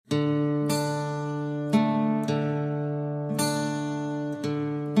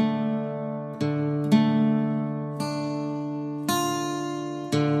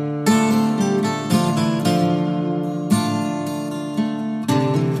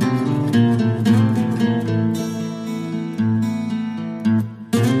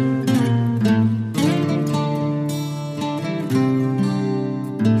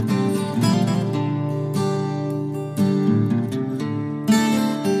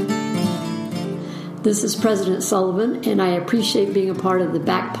This is President Sullivan, and I appreciate being a part of the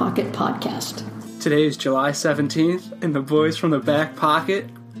Back Pocket Podcast. Today is July 17th, and the boys from the Back Pocket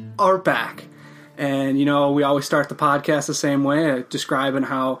are back. And, you know, we always start the podcast the same way, describing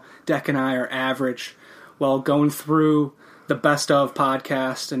how Deck and I are average. Well, going through the best of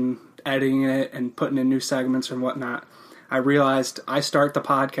podcast and editing it and putting in new segments and whatnot, I realized I start the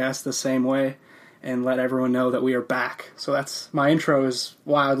podcast the same way and let everyone know that we are back. So that's my intro is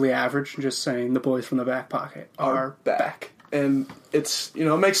wildly average, just saying the boys from the Back Pocket are back. And it's, you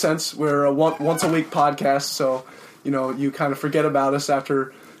know, it makes sense. We're a once a week podcast, so, you know, you kind of forget about us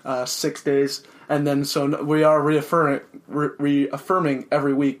after 6 days. And then so we are reaffirming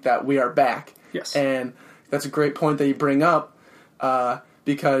every week that we are back. Yes. And that's a great point that you bring up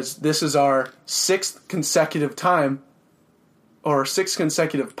because this is our sixth consecutive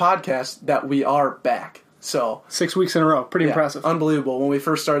podcast that we are back. So 6 weeks in a row. Pretty impressive. Unbelievable. When we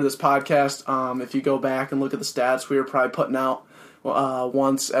first started this podcast, if you go back and look at the stats, we were probably putting out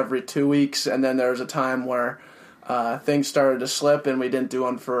once every 2 weeks, and then there was a time where things started to slip and we didn't do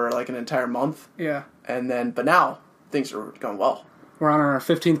one for like an entire month. Yeah. But now things are going well. We're on our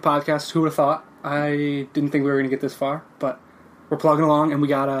 15th podcast. Who would have thought? I didn't think we were going to get this far, but we're plugging along, and we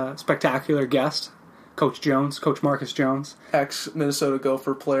got a spectacular guest, Coach Marcus Jones. Ex-Minnesota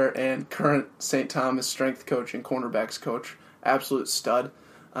Gopher player and current St. Thomas strength coach and cornerbacks coach. Absolute stud.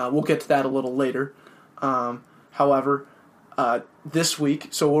 We'll get to that a little later. However, this week,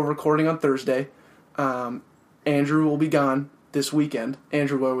 so we're recording on Thursday, Andrew will be gone this weekend.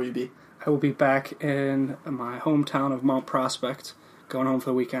 Andrew, where will you be? I will be back in my hometown of Mount Prospect, going home for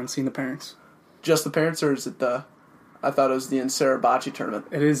the weekend, seeing the parents. Just the parents, or is it I thought it was the Insera Bocce tournament.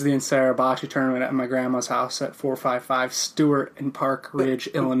 It is the Insera Bocce tournament at my grandma's house at 455 Stewart in Park Ridge,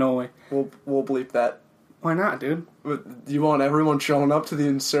 Illinois. We'll bleep that. Why not, dude? You want everyone showing up to the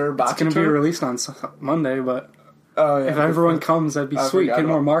Insera Bocce tournament? It's going to be released on Monday, but if everyone comes, that'd be sweet. Get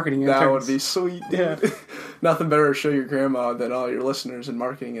more marketing interns. That would be sweet, dude. Yeah. Nothing better to show your grandma than all your listeners and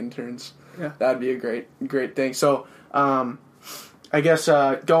marketing interns. Yeah. That'd be a great thing. So, I guess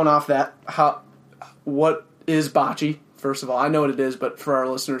going off that, what is bocce? First of all, I know what it is, but for our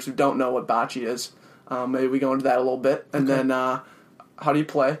listeners who don't know what bocce is, maybe we go into that a little bit, and then how do you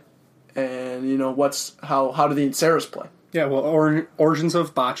play, and you know how do the Inseras play? Yeah, well, origins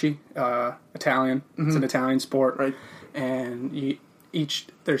of bocce, Italian. Mm-hmm. It's an Italian sport, right? And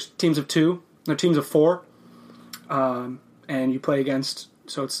there's teams of two, no teams of four, and you play against.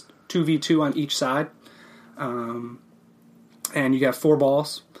 So it's 2v2 on each side, and you got 4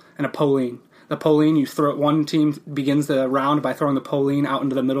 balls and a poline. The poline, you throw. One team begins the round by throwing the poline out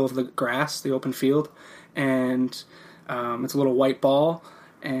into the middle of the grass, the open field, and it's a little white ball.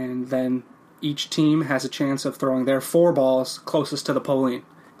 And then each team has a chance of throwing their 4 balls closest to the poline,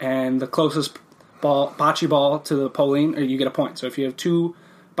 and the closest bocce ball to the poline, or you get a point. So if you have 2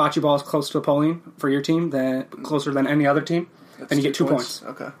 bocce balls close to the poline for your team, then closer than any other team, then you get 2 points.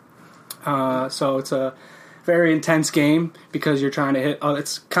 Okay. So it's a very intense game because you're trying to hit.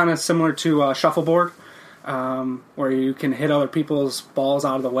 It's kind of similar to shuffleboard, where you can hit other people's balls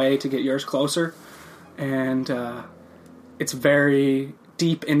out of the way to get yours closer, and it's very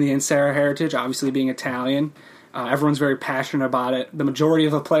deep in the Insera heritage. Obviously, being Italian, everyone's very passionate about it. The majority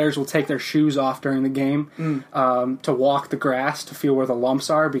of the players will take their shoes off during the game to walk the grass to feel where the lumps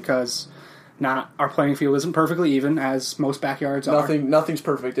are because our playing field isn't perfectly even, as most backyards are. Nothing's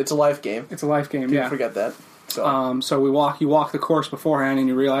perfect. It's a life game. It's a life game. Can't forget that. So you walk the course beforehand, and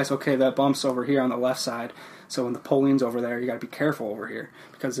you realize, okay, that bump's over here on the left side. So when the poline's over there, you got to be careful over here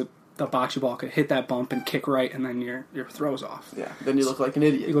because the bocce ball could hit that bump and kick right, and then your throw's off. Yeah, then you look like an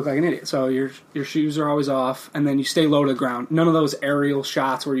idiot. You look like an idiot. So your shoes are always off, and then you stay low to the ground. None of those aerial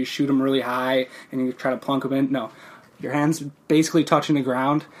shots where you shoot them really high and you try to plunk them in. No, your hands basically touching the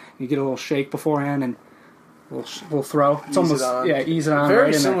ground. You get a little shake beforehand and we'll throw. It's ease it on. Very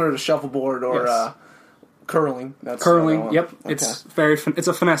right similar to shuffleboard or curling. That's curling. Yep, okay. It's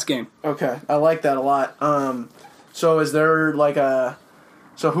a finesse game. Okay, I like that a lot. So is there like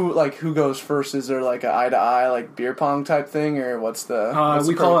who goes first? Is there like a eye to eye like beer pong type thing, or what's the?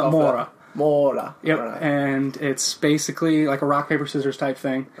 We call it mora. Mora. Yep, right. And it's basically like a rock paper scissors type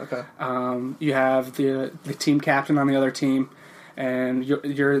thing. Okay. You have the team captain on the other team, and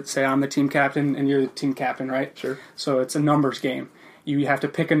you're say I'm the team captain and you're the team captain, right? Sure. So it's a numbers game. You have to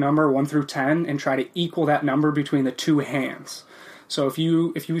pick a number 1 through 10 and try to equal that number between the 2 hands. So if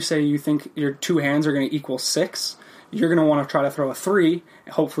you say you think your 2 hands are going to equal 6, you're going to want to try to throw a 3.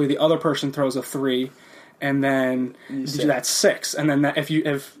 Hopefully the other person throws a 3, and then that's 6. And then if you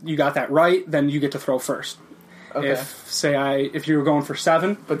got that right, then you get to throw first. Okay. If you were going for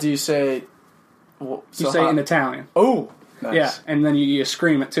 7, but do you say So You say it in Italian. Oh, nice. Yeah, and then you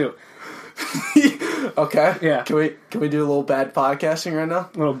scream it too. Okay. Yeah. Can we do a little bad podcasting right now?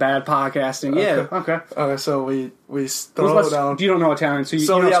 A little bad podcasting. Yeah. Okay. Okay. So we throw it down. You don't know Italian, so you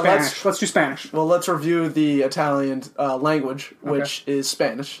know Spanish. Let's do Spanish. Well, let's review the Italian language, which is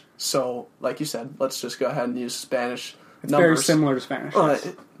Spanish. So, like you said, let's just go ahead and use Spanish. It's very similar to Spanish.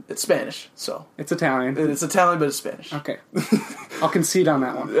 Yes. It's Spanish, so It's Italian. it's Italian, but it's Spanish. Okay. I'll concede on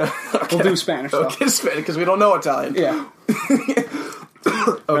that one. Okay. We'll do Spanish, though. Okay, Spanish, because we don't know Italian. Yeah.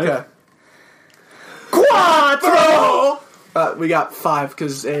 Okay. Quattro! We got 5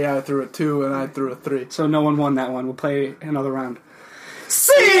 because AI threw a 2 and I threw a 3. So no one won that one. We'll play another round.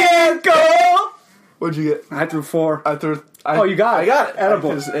 Cinco! What'd you get? I threw 4. You got it. I got it. Edible.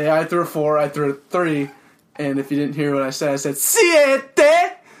 Because AI threw a 4, I threw a 3, and if you didn't hear what I said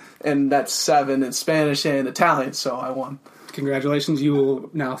siete! And that's 7 in Spanish and Italian, so I won. Congratulations. You will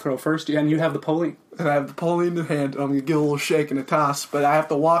now throw first, and you have the polling. And I have the pole in the hand, and I'm going to give a little shake and a toss, but I have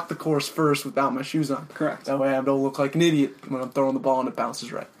to walk the course first without my shoes on. Correct. That way I don't look like an idiot when I'm throwing the ball and it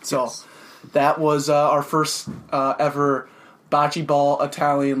bounces right. So Yes. that was our first ever bocce ball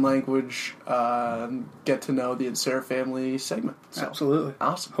Italian language get to know the Insera family segment. So, Absolutely.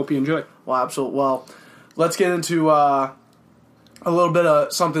 awesome. Hope you enjoy. Well, absolutely. Well, let's get into a little bit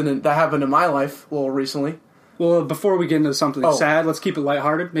of something that happened in my life a little recently. Well, before we get into something sad, let's keep it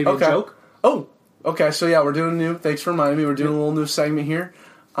lighthearted. Maybe Okay. a joke. Oh, okay. So yeah, we're doing new. Thanks for reminding me. We're doing a little new segment here.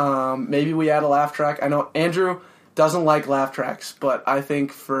 Maybe we add a laugh track. I know Andrew doesn't like laugh tracks, but I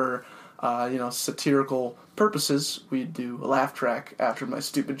think for satirical purposes, we do a laugh track after my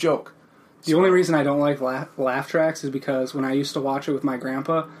stupid joke. The only reason I don't like laugh tracks is because when I used to watch it with my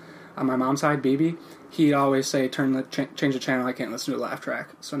grandpa on my mom's side, BB, he'd always say, change the channel, I can't listen to a laugh track.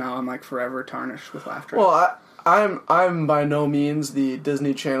 So now I'm like forever tarnished with laugh tracks. Well, I'm by no means the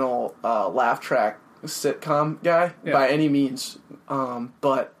Disney Channel laugh track sitcom guy by any means,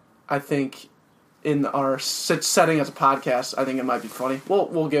 but I think in our setting as a podcast, I think it might be funny.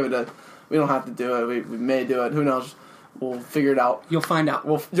 We'll give it a. We don't have to do it. We may do it. Who knows? We'll figure it out. You'll find out.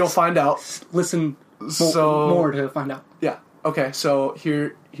 You'll find out. Listen more to find out. Yeah. Okay. So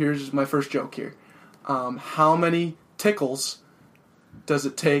here's my first joke here. How many tickles does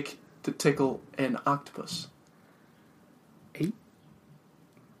it take to tickle an octopus? 8.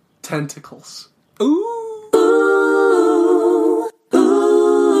 Tentacles. Ooh.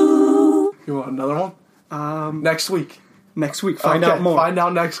 You want another one? Next week. Next week. Find out more. Find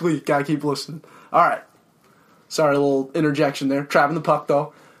out next week. Gotta keep listening. All right. Sorry, a little interjection there. Trapping the puck,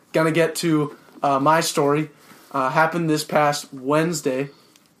 though. Gonna get to my story. Happened this past Wednesday.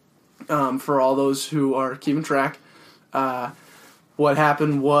 For all those who are keeping track, what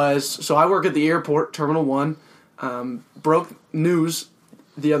happened was, so I work at the airport, Terminal 1. Broke news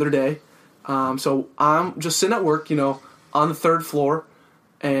the other day. So I'm just sitting at work, on the 3rd floor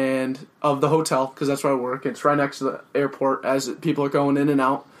and of the hotel, because that's where I work. It's right next to the airport as people are going in and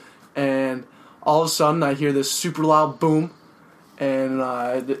out. And all of a sudden, I hear this super loud boom. And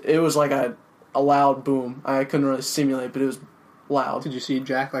it was like a loud boom. I couldn't really simulate, but it was loud. Did you see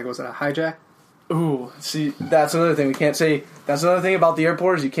Jack? Like, was it a hijack? Ooh, see, that's another thing we can't say. That's another thing about the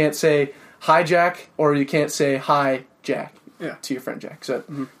airport is you can't say hijack or you can't say hi, Jack, to your friend Jack, so,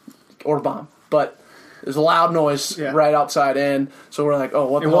 or bomb. But there's a loud noise right outside, and so we're like, oh,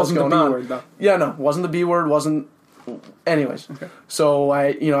 what the hell's going on? It wasn't the B word, though. Yeah, no, wasn't the B word, wasn't... Anyways, okay. So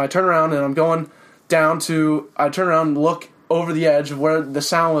I turn around, and I'm going down to... I turn around and look over the edge of where the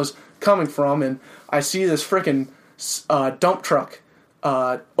sound was coming from, and I see this freaking dump truck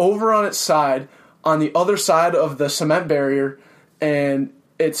over on its side, on the other side of the cement barrier, and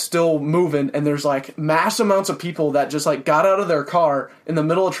it's still moving, and there's like mass amounts of people that just like got out of their car in the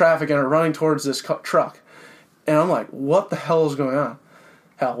middle of traffic and are running towards this truck. And I'm like, what the hell is going on?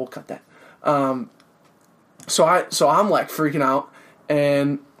 Hell, we'll cut that. So I'm like freaking out,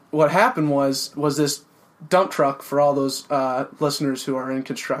 and what happened was this dump truck, for all those listeners who are in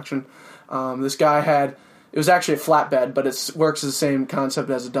construction, this guy had, it was actually a flatbed, but it works as the same concept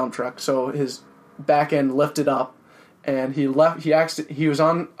as a dump truck. So his back end lifted up, and he was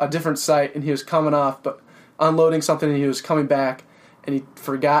on a different site, and he was coming off, but unloading something, and he was coming back, and he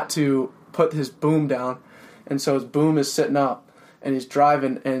forgot to put his boom down, and so his boom is sitting up, and he's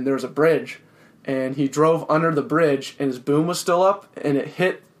driving, and there was a bridge, and he drove under the bridge, and his boom was still up, and it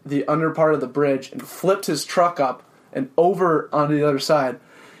hit the under part of the bridge, and flipped his truck up, and over onto the other side,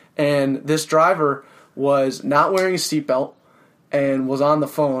 and this driver was not wearing a seatbelt, and was on the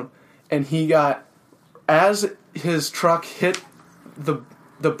phone, and he got, as his truck hit the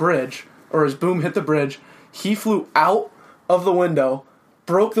bridge, or his boom hit the bridge, he flew out of the window,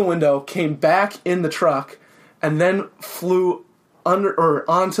 broke the window, came back in the truck, and then flew under or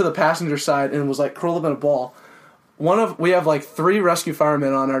onto the passenger side and was like curled up in a ball. We have like 3 rescue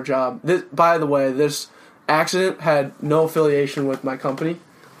firemen on our job. By the way, this accident had no affiliation with my company.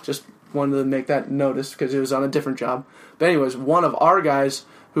 Just wanted to make that notice because it was on a different job. But anyways, one of our guys,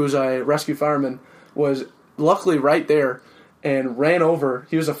 who's a rescue fireman, was luckily right there and ran over.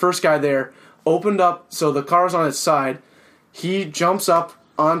 He was the first guy there. Opened up, so the car's on its side. He jumps up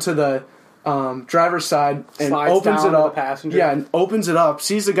onto the driver's side and Slides opens down it to up. the passenger. Yeah, and opens it up.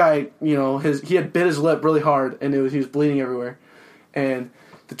 Sees the guy. He had bit his lip really hard, and he was bleeding everywhere. And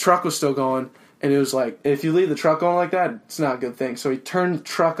the truck was still going, and it was like, if you leave the truck going like that, it's not a good thing. So he turned the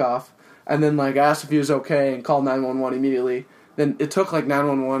truck off, and then like asked if he was okay, and called 911 immediately. Then it took like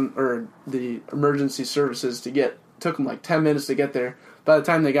 911 or the emergency services to get. Took them like 10 minutes to get there. By the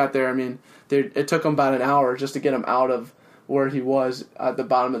time they got there, I mean, it took them about an hour just to get him out of where he was at the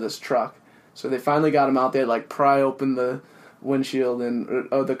bottom of this truck. So they finally got him out. They had like pry open the windshield and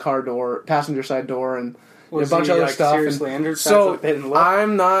the car door, passenger side door, and a bunch of other stuff. Seriously injured? So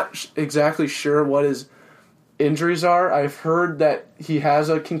I'm not exactly sure what his injuries are. I've heard that he has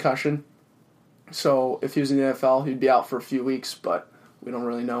a concussion. So if he was in the NFL, he'd be out for a few weeks, but we don't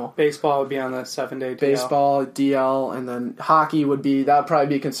really know. Baseball would be on the 7-day DL. Baseball, DL, and then hockey would probably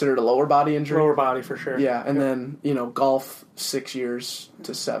be considered a lower body injury. Lower body for sure. Yeah, and then, golf, 6 years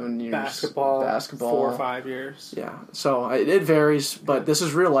to 7 years. Basketball 4 or 5 years. Yeah, so it varies, but this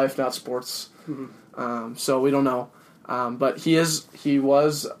is real life, not sports. Mm-hmm. So we don't know. But he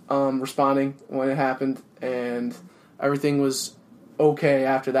was responding when it happened, and everything was okay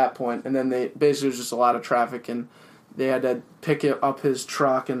after that point. And then basically it was just a lot of traffic, and they had to pick up his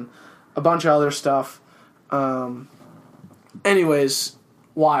truck and a bunch of other stuff. Anyways,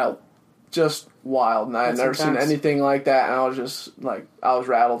 wild. Just wild. And I had never seen anything like that, and I was just, I was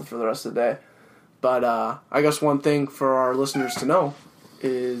rattled for the rest of the day. But I guess one thing for our listeners to know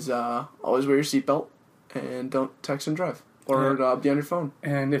is always wear your seatbelt and don't text and drive. Or be on your phone.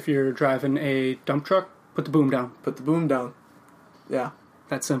 And if you're driving a dump truck, put the boom down. Put the boom down. Yeah.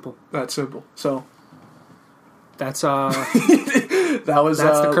 That's simple. So... That's the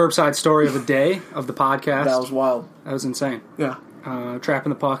curbside story of the day of the podcast. That was wild. That was insane. Yeah.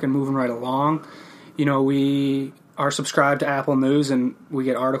 Trapping the puck and moving right along. We are subscribed to Apple News, and we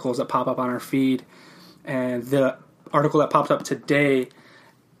get articles that pop up on our feed. And the article that popped up today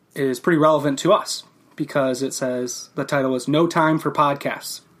is pretty relevant to us because it says the title is "No Time for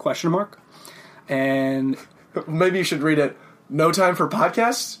Podcasts?" ? And maybe you should read it. No time for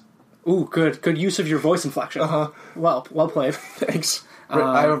podcasts. Ooh, good use of your voice inflection. Well played. Thanks.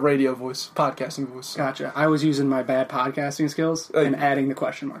 I have a radio voice, podcasting voice. Gotcha. I was using my bad podcasting skills and adding the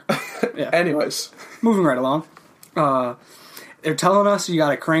question mark. Yeah. Anyways, moving right along. They're telling us you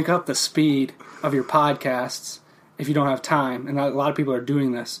got to crank up the speed of your podcasts if you don't have time, and a lot of people are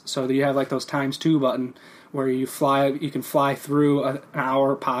doing this. So you have like those ×2 button where you can fly through an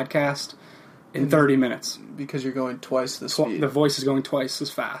hour podcast in 30 minutes because you're going twice the speed. The voice is going twice as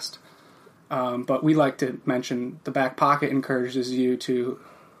fast. But we like to mention the Back Pocket encourages you to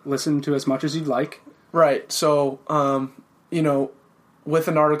listen to as much as you'd like. Right. So, with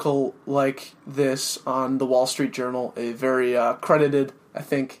an article like this on the Wall Street Journal, a very credited, I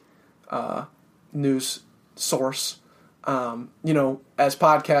think, news source, as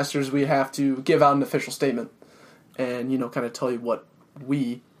podcasters, we have to give out an official statement and, kind of tell you what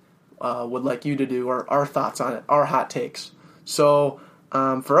we would like you to do or our thoughts on it, our hot takes. So...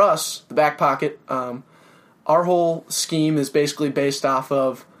 for us, the Back Pocket, our whole scheme is basically based off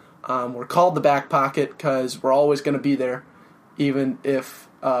of we're called the Back Pocket because we're always going to be there, even if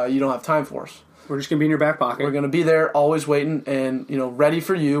you don't have time for us. We're just going to be in your back pocket. We're going to be there, always waiting, and ready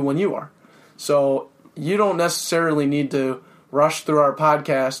for you when you are. So you don't necessarily need to rush through our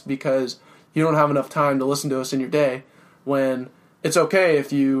podcast because you don't have enough time to listen to us in your day. When it's okay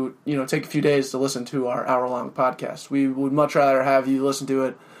if you take a few days to listen to our hour-long podcast. We would much rather have you listen to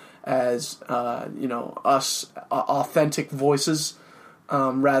it as us authentic voices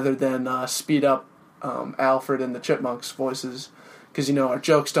rather than speed up Alfred and the Chipmunks voices because our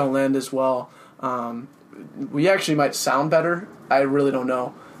jokes don't land as well. We actually might sound better. I really don't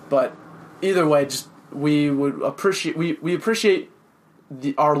know, but either way, we appreciate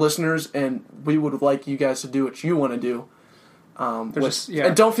our listeners, and we would like you guys to do what you want to do. And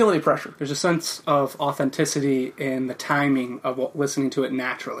don't feel any pressure. There's a sense of authenticity in the timing of listening to it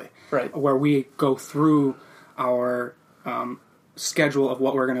naturally. Right. Where we go through our schedule of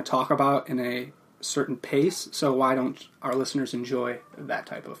what we're going to talk about in a certain pace. So why don't our listeners enjoy that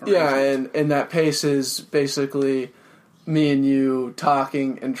type of information? Yeah, and that pace is basically me and you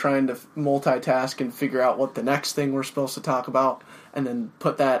talking and trying to multitask and figure out what the next thing we're supposed to talk about, and then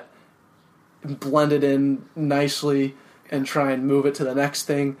put that, blend it in nicely, and try and move it to the next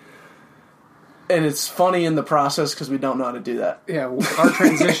thing. And it's funny in the process because we don't know how to do that. Yeah, our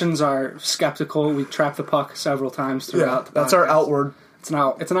transitions are skeptical. We trap the puck several times throughout the podcast. That's our outward. It's an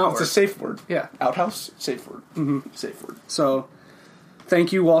outward. It's a safe word. Yeah. Outhouse, safe word. Mm-hmm. Safe word. So,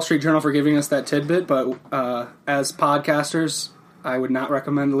 thank you, Wall Street Journal, for giving us that tidbit. But as podcasters, I would not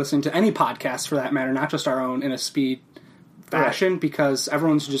recommend listening to any podcast for that matter, not just our own, in a speed fashion, because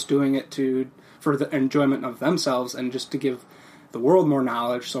everyone's just doing it for the enjoyment of themselves and just to give the world more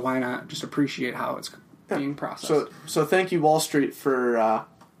knowledge. So why not just appreciate how it's being processed? So thank you, Wall Street, for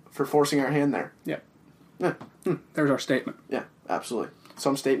forcing our hand there. Yeah. Yeah. There's our statement. Yeah, absolutely.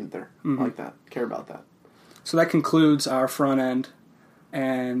 Some statement there. I like that. Care about that. So that concludes our front end,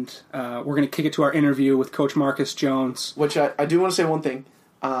 and we're going to kick it to our interview with Coach Marcus Jones. Which I do want to say one thing.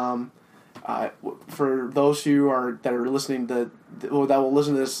 For those who that are listening that will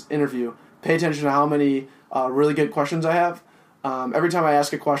listen to this interview, pay attention to how many really good questions I have. Every time I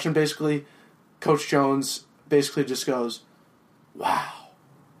ask a question, basically, Coach Jones basically just goes, "Wow,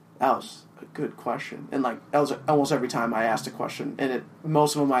 that was a good question." And that was almost every time I asked a question. And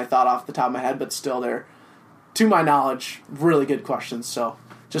most of them I thought off the top of my head, but still they're, to my knowledge, really good questions. So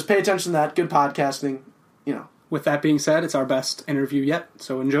just pay attention to that. Good podcasting, With that being said, it's our best interview yet,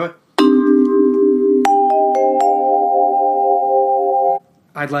 so enjoy.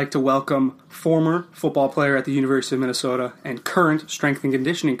 I'd like to welcome former football player at the University of Minnesota and current strength and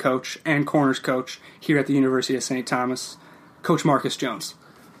conditioning coach and corners coach here at the University of St. Thomas, Coach Marcus Jones.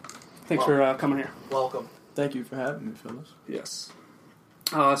 Thanks for coming here. Welcome. Thank you for having me, fellas. Yes.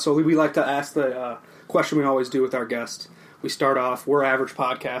 So we like to ask the question we always do with our guests. We start off, we're average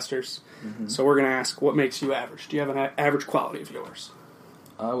podcasters, so we're going to ask, what makes you average? Do you have an average quality of yours?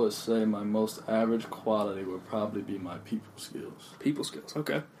 I would say my most average quality would probably be my people skills. People skills,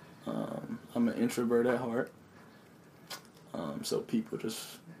 okay. I'm an introvert at heart, so people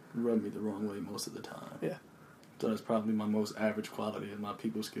just rub me the wrong way most of the time. Yeah. So that's probably my most average quality is my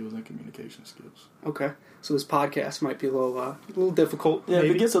people skills and communication skills. Okay. So this podcast might be a little difficult. Yeah, maybe.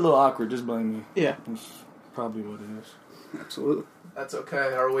 if it gets a little awkward, just blame me. Yeah. That's probably what it is. Absolutely. That's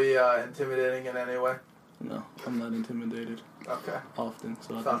okay. Are we intimidating in any way? No, I'm not intimidated Okay. often,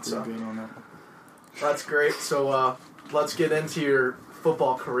 so I Thought think we're so. good on that one. That's great. So let's get into your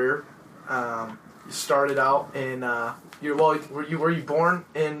football career. You started out in were you born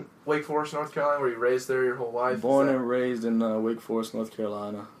in Wake Forest, North Carolina? Were you raised there your whole life? Born and raised in Wake Forest, North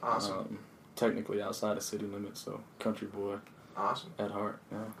Carolina. Awesome. Technically outside the city limits, so country boy. Awesome. At heart,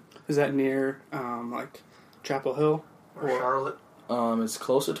 yeah. Is that near Chapel Hill Or Charlotte? It's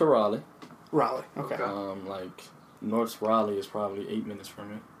closer to Raleigh. Raleigh? Okay. North Raleigh is probably 8 minutes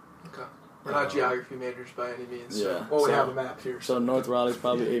from me. Okay. We're not geography majors by any means. Yeah. Well, we have a map here. So North Raleigh's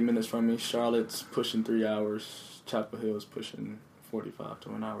probably 8 minutes from me. Charlotte's pushing 3 hours. Chapel Hill's pushing 45 to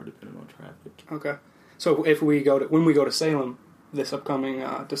an hour, depending on traffic. Okay. So if when we go to Salem this upcoming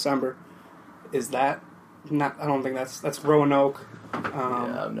December, is that not? I don't think that's Roanoke.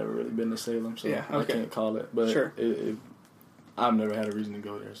 Yeah, I've never really been to Salem, so yeah, okay. I can't call it. But sure. I've never had a reason to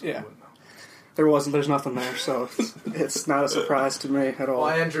go there, so yeah. I wouldn't know. There's nothing there, so it's not a surprise to me at all. Well,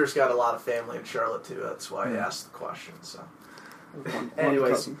 Andrew's got a lot of family in Charlotte too. That's why he asked the question. So,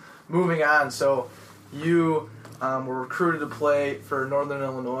 anyways, moving on. So, you were recruited to play for Northern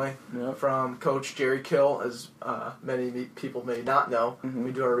Illinois from Coach Jerry Kill, as many people may not know. Mm-hmm.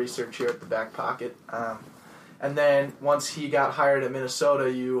 We do our research here at the Back Pocket. And then once he got hired at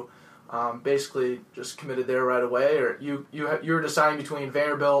Minnesota, you basically just committed there right away, or you were deciding between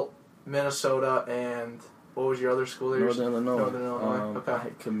Vanderbilt, Minnesota, and what was your other school there? Northern Illinois. Northern Illinois. Okay. I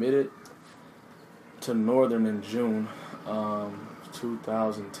had committed to Northern in June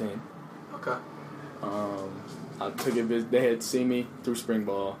 2010. Okay. I took a visit. They had seen me through spring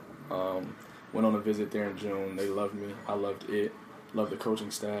ball. Went on a visit there in June. They loved me. I loved it. Loved the coaching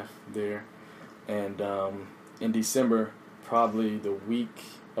staff there. And in December, probably the week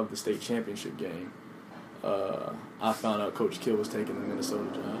of the state championship game, I found out Coach Kill was taking the Minnesota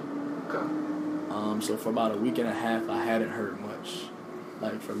job. Okay. So for about a week and a half, I hadn't heard much,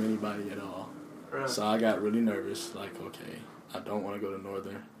 from anybody at all. Really? So I got really nervous, okay, I don't want to go to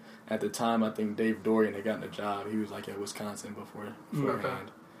Northern. At the time, I think Dave Dorian had gotten a job. He was at Wisconsin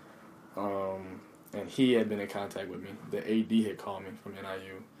beforehand. And he had been in contact with me. The AD had called me from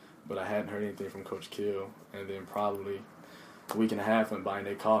NIU, but I hadn't heard anything from Coach Kill. And then probably a week and a half went by, and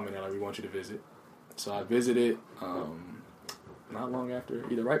they called me, and they're like, we want you to visit. So I visited not long after,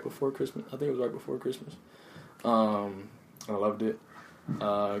 either right before Christmas. I think it was right before Christmas. I loved it.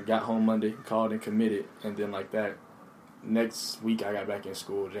 Got home Monday, called and committed, and then like that next week I got back in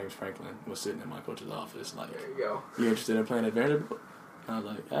school. James Franklin was sitting in my coach's office like, There you go. "You interested in playing at Vanderbilt?" I was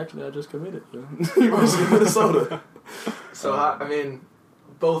like, "Actually, I just committed." University of Minnesota. So I mean,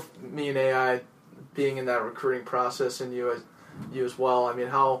 both me and AI being in that recruiting process, and you as well. I mean,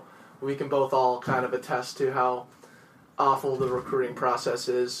 how we can both all kind of attest to how awful the recruiting process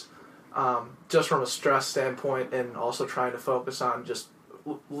is, just from a stress standpoint, and also trying to focus on just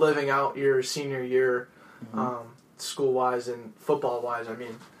living out your senior year, school wise and football wise. I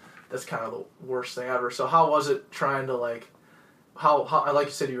mean, that's kind of the worst thing ever. So how was it trying to how like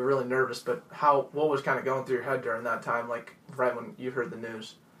you said, you were really nervous, but what was kind of going through your head during that time, like right when you heard the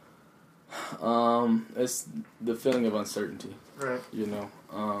news? It's the feeling of uncertainty, Right.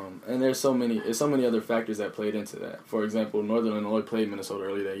 And there's so many other factors that played into that. For example, Northern Illinois played Minnesota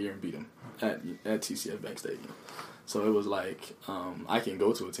early that year and beat them at TCF Bank Stadium. So it was like, I can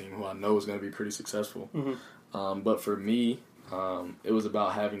go to a team who I know is going to be pretty successful. Mm-hmm. But for me, it was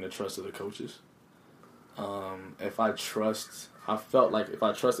about having the trust of the coaches. I felt like if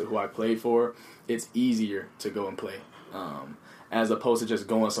I trusted who I played for, it's easier to go and play. As opposed to just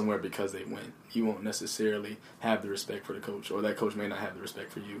going somewhere because they win. You won't necessarily have the respect for the coach, or that coach may not have the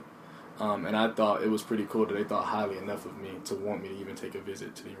respect for you. And I thought it was pretty cool that they thought highly enough of me to want me to even take a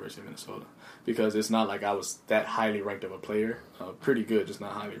visit to the University of Minnesota. Because it's not like I was that highly ranked of a player. Pretty good, just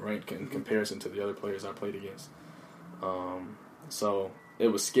not highly ranked in comparison to the other players I played against. So it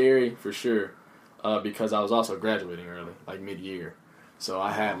was scary for sure, because I was also graduating early, like mid-year. So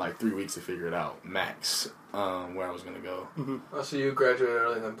I had like 3 weeks to figure it out, max, where I was going to go. Mm-hmm. Oh, so you graduated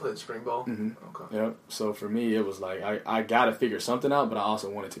early and then played spring ball? Mm-hmm. Okay. Yep. So for me, it was like I got to figure something out, but I also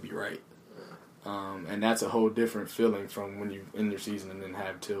wanted to be right. And that's a whole different feeling from when you end your season and then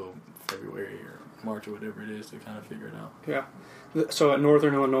have till February or March or whatever it is to kind of figure it out. Yeah. So at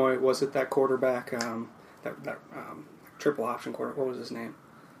Northern Illinois, was it that quarterback, that triple option quarterback? What was his name?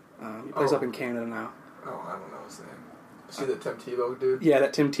 He plays up in Canada now. Oh, I don't know his name. Is he the Tim Tebow dude? Yeah,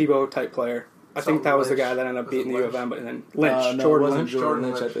 that Tim Tebow type player. I think that was the guy that ended up beating the U of M, but then Lynch, No, Jordan it wasn't Lynch.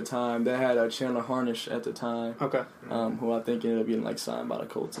 Jordan Lynch at the time. They had Chandler Harnish at the time. Okay. Who I think ended up getting signed by the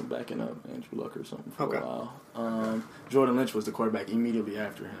Colts and backing up Andrew Luck or something for Okay. a while. Jordan Lynch was the quarterback immediately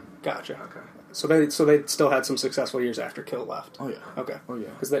after him. Gotcha. Okay. So they still had some successful years after Kill left. Oh yeah. Okay. Oh yeah.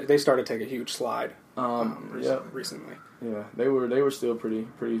 Because they started to take a huge slide recently. Yeah, they were still pretty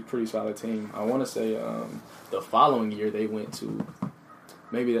solid team. I want to say the following year they went to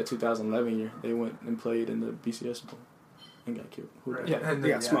maybe that 2011 year they went and played in the BCS Bowl and got killed. Right. Yeah, And they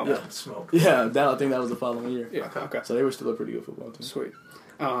got smoked. Yeah, smoked. Yeah, I think that was the following year. Yeah. Okay. So they were still a pretty good football team. Sweet.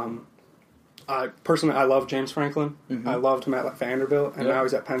 Personally, I love James Franklin. Mm-hmm. I loved him at Vanderbilt, and Yep. now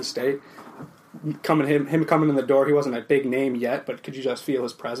he's at Penn State. Him coming in the door, he wasn't a big name yet, but could you just feel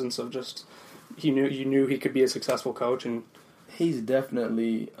his presence of just you knew he could be a successful coach, and He's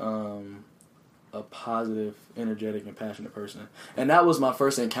definitely a positive, energetic, and passionate person. And that was my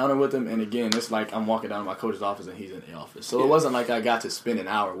first encounter with him. And again, it's like I'm walking down to my coach's office and he's in the office. So it wasn't like I got to spend an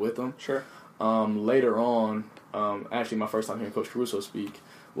hour with him. sure, Later on, actually my first time hearing Coach Caruso speak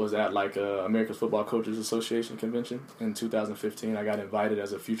was at America's Football Coaches Association convention in 2015. I got invited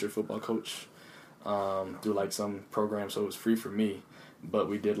as a future football coach through some program, so it was free for me. But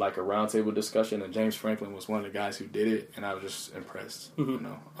we did a roundtable discussion, and James Franklin was one of the guys who did it, and I was just impressed.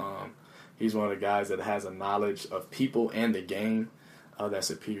 Mm-hmm. He's one of the guys that has a knowledge of people and the game that's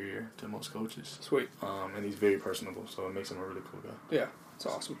superior to most coaches. sweet, And he's very personable, so it makes him a really cool guy. yeah, it's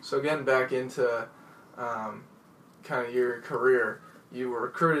awesome. So getting back into kind of your career, you were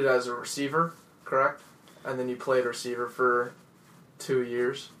recruited as a receiver, correct? And then you played receiver for 2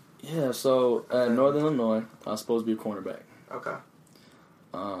 years. Yeah, so at Northern Illinois, I was supposed to be a cornerback. Okay.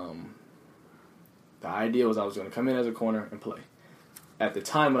 The idea was I was going to come in as a corner and play. At the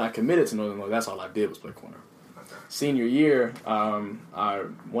time when I committed to Northern Illinois, that's all I did was play corner. Okay. Senior year,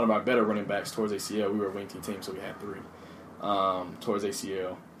 one of our better running backs towards ACL, we were a wing team, so we had 3 towards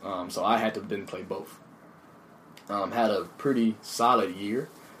ACL. So I had to then play both. Had a pretty solid year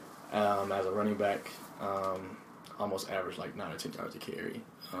as a running back. Almost averaged 9 or 10 yards a carry.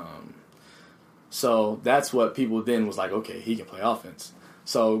 So that's what people then was like, okay, he can play offense.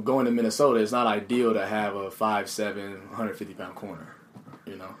 So going to Minnesota, it's not ideal to have a 5'7", 150-pound corner,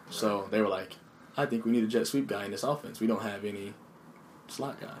 So they were like, I think we need a jet sweep guy in this offense. We don't have any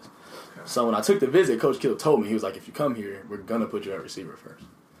slot guys. Okay. So when I took the visit, Coach Kill told me, he was like, if you come here, we're going to put you at receiver first.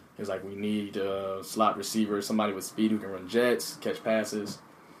 He was like, we need a slot receiver, somebody with speed who can run jets, catch passes.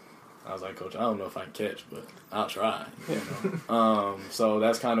 I was like, Coach, I don't know if I can catch, but I'll try. So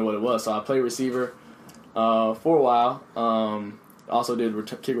that's kind of what it was. So I played receiver. For a while. Also did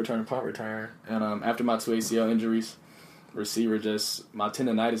kick return, punt return. And after my 2 ACL injuries, receiver my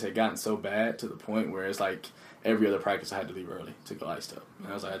tendonitis had gotten so bad to the point where it's like every other practice I had to leave early to go iced up. And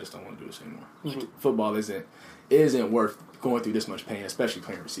I was like, I just don't want to do this anymore. Like, football isn't worth going through this much pain, especially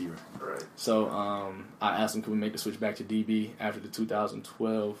playing receiver. Right. So I asked him, could we make the switch back to DB after the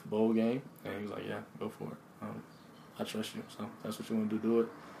 2012 bowl game? And he was like, yeah, go for it. I trust you. So that's what you want to do it.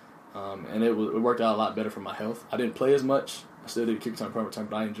 And it worked out a lot better for my health. I didn't play as much. I still did kick return, punt return,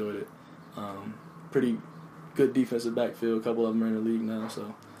 but I enjoyed it. Pretty good defensive backfield. A couple of them are in the league now,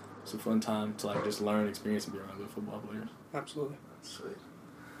 so it's a fun time to like just learn, experience, and be around good football players. Absolutely. Sweet.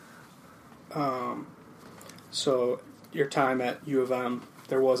 So your time at U of M,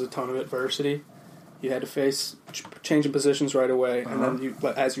 there was a ton of adversity. You had to face changing positions right away, and then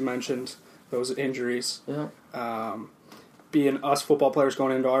as you mentioned, those injuries. Yeah. Being us football players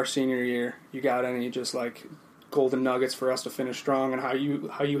going into our senior year, you got any just like golden nuggets for us to finish strong, and how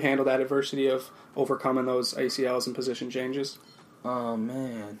you handle that adversity of overcoming those ACLs and position changes? Oh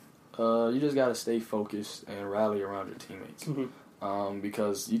man, you just gotta stay focused and rally around your teammates.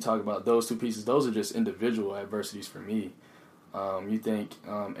 Because you talk about those two pieces; those are just individual adversities for me. You think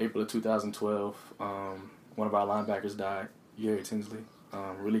April of 2012, one of our linebackers died, Gary Tinsley.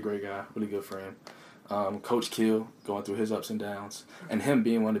 Really great guy, really good friend. Coach Kill going through his ups and downs, and him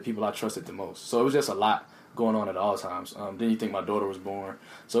being one of the people I trusted the most. So it was just a lot going on at all times. Then you think my daughter was born.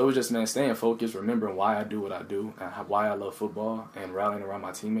 So it was just, man, staying focused, remembering why I do what I do, and why I love football, and rallying around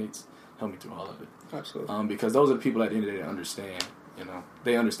my teammates helped me through all of it. Absolutely. Because those are the people at the end of the day that understand. You know,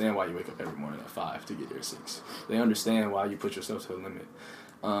 they understand why you wake up every morning at 5 to get there at 6. They understand why you put yourself to the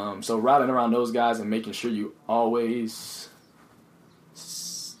limit. So rallying around those guys and making sure you always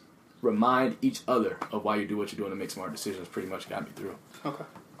remind each other of why you do what you do and to make smart decisions pretty much got me through. Okay.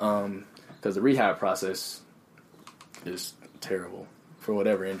 Because the rehab process is terrible for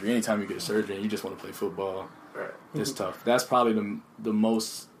whatever injury. Anytime you get a surgery and you just want to play football, Right. it's tough. That's probably the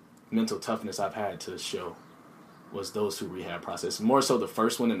most mental toughness I've had to show was those two rehab processes. More so the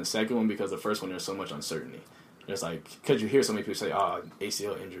first one than the second one, because the first one there's so much uncertainty. There's like, because you hear so many people say, "Oh,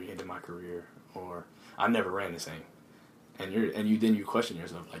 ACL injury ended my career," or "I never ran the same," and you question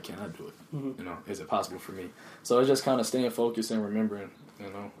yourself, like, "Can I do it? You know, is it possible for me?" So it's just kind of staying focused and remembering, you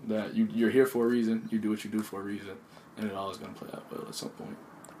know, that you're here for a reason. You do what you do for a reason, and it always going to play out well at some point.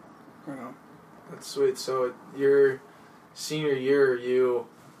 Right. That's sweet. So your senior year, your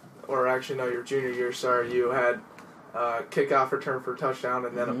junior year, you had kickoff return for a touchdown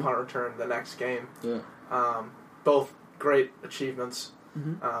and then a punt return the next game. Yeah. Both great achievements.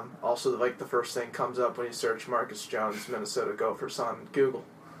 Also, like, the first thing comes up when you search Marcus Jones, Minnesota Gophers on Google.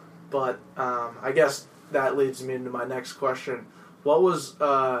 But I guess that leads me into my next question. What's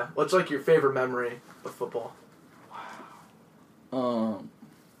like your favorite memory of football?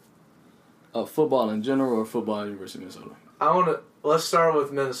 Of football in general, or football at University of Minnesota? Let's start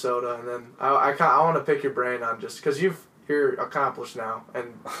with Minnesota, and then I want to pick your brain on, just because you're accomplished now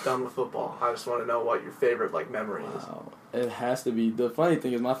and done with football. I just want to know what your favorite memory is. It has to be. The funny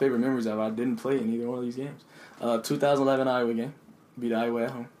thing is, my favorite memories of I didn't play in either one of these games. 2011 Iowa game, beat Iowa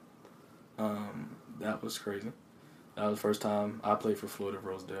at home. That was crazy. That was the first time I played for Floyd of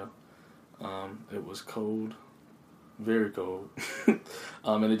Rosedale. It was cold. Very cold.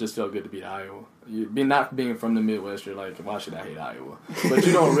 And it just felt good to beat Iowa. Not being from the Midwest, you're like, why should I hate Iowa? But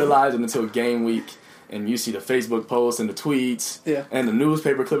you don't realize it until game week, and you see the Facebook posts and the tweets and the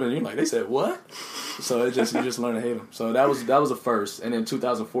newspaper clipping, and you're like, they said what? So you just learn to hate them. So that was the first. And in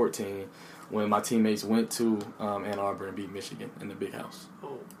 2014, when my teammates went to Ann Arbor and beat Michigan in the Big House.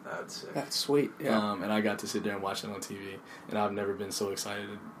 Oh, that's sick. That's sweet. Yeah. And I got to sit there and watch it on TV, and I've never been so excited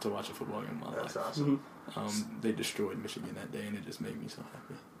to watch a football game in my life. That's awesome. They destroyed Michigan that day, and it just made me so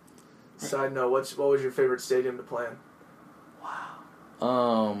happy. Side note, what was your favorite stadium to play in?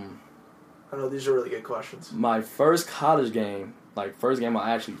 Wow. I know these are really good questions. My first college game, first game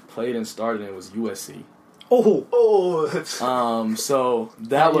I actually played and started in, was USC. Oh, that's... So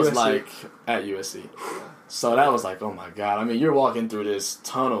that was USC. At USC. So that was oh my God. I mean, you're walking through this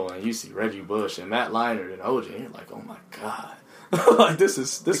tunnel and you see Reggie Bush and Matt Leinart and OJ, and you're like, oh my God. This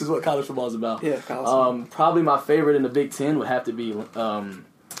is what college football is about. Yeah, college. Probably my favorite in the Big Ten would have to be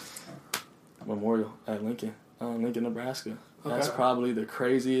Memorial at Lincoln, Nebraska. Okay. That's probably the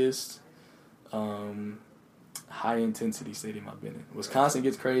craziest high-intensity stadium I've been in. Wisconsin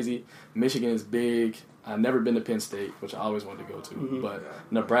gets crazy. Michigan is big. I've never been to Penn State, which I always wanted to go to. But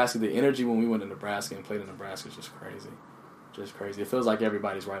Nebraska, the energy when we went to Nebraska and played in Nebraska is just crazy. Just crazy. It feels like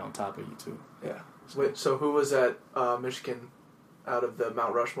everybody's right on top of you, too. Yeah. Wait, so who was at Michigan out of the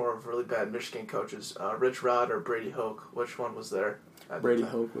Mount Rushmore of really bad Michigan coaches, Rich Rod or Brady Hoke? Which one was there? Brady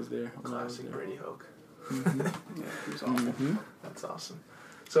Hoke was there. Classic Brady Hoke. Yeah, he was awful. Mm-hmm. That's awesome.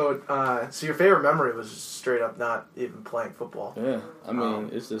 So, so your favorite memory was just straight up not even playing football. Yeah, I mean,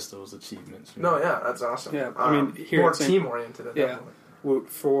 it's just those achievements. No, yeah, that's awesome. Yeah, I mean, here more at St. team oriented. Yeah,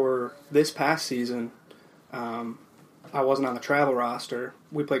 for this past season, I wasn't on the travel roster.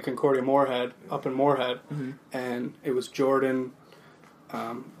 We played Concordia Moorhead up in Moorhead, and it was Jordan,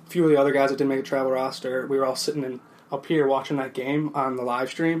 a few of the other guys that didn't make a travel roster. We were all sitting up here watching that game on the live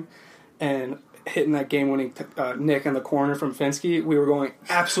stream, and hitting that game-winning Nick in the corner from Finsky. We were going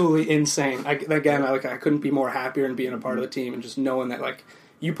absolutely insane. I couldn't be more happier in being a part of the team and just knowing that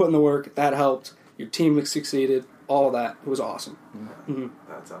you put in the work, that helped, your team succeeded, all of that. It was awesome. Mm-hmm.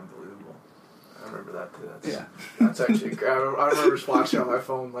 That's unbelievable. I remember that too. That's actually great. I remember just watching on my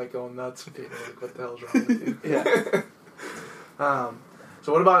phone, going nuts and being like, "What the hell's wrong with you?" Yeah.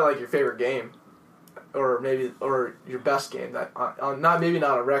 So what about your favorite game, or your best game that not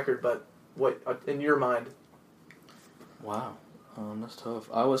a record, but what in your mind? Wow, that's tough.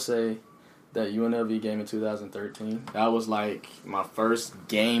 I would say that UNLV game in 2013. That was my first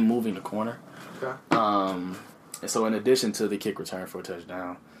game moving the corner. Okay. And so in addition to the kick return for a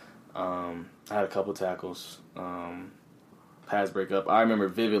touchdown, I had a couple tackles, pass breakup. I remember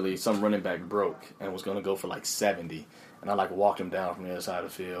vividly some running back broke and was going to go for 70, and I walked him down from the other side of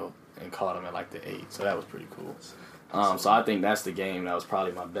the field and caught him at the 8. So that was pretty cool. So I think that's the game that was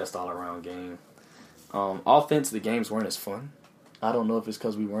probably my best all-around game. Offense, the games weren't as fun. I don't know if it's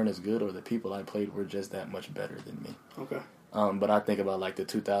because we weren't as good or the people I played were just that much better than me. Okay. But I think about the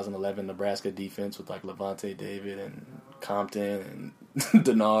 2011 Nebraska defense with Levante David and Compton and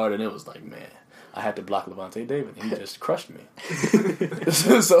Denard, and it was man, I had to block Levante David, and he just crushed me.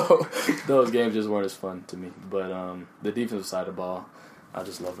 So those games just weren't as fun to me. But the defensive side of the ball, I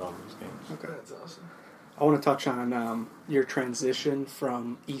just loved all those games. Okay, that's awesome. I want to touch on your transition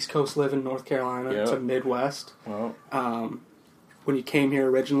from East Coast living North Carolina to Midwest. Well, when you came here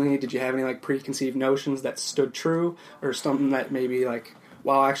originally, did you have any preconceived notions that stood true, or something that maybe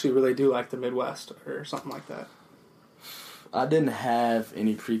wow, I actually really do like the Midwest, or something like that? I didn't have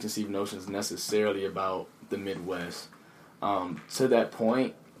any preconceived notions necessarily about the Midwest. To that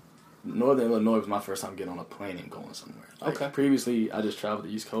point, Northern Illinois was my first time getting on a plane and going somewhere. Okay. Previously, I just traveled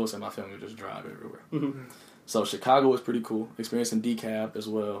the East Coast, and my family would just drive everywhere. Mm-hmm. So Chicago was pretty cool. Experiencing DeKalb as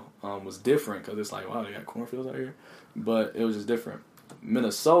well was different because it's wow, they got cornfields out here. But it was just different.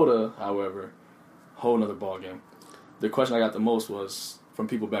 Minnesota, however, whole nother ball game. The question I got the most was from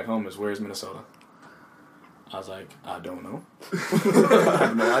people back home is, where's Minnesota? I was like, I don't know. I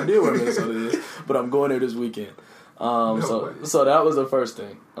have no idea where Minnesota is, but I'm going there this weekend. So that was the first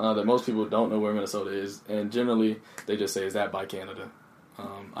thing, that most people don't know where Minnesota is, and generally they just say, is that by Canada?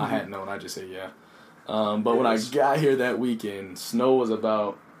 I hadn't known, I just say yeah. But when I got here that weekend, snow was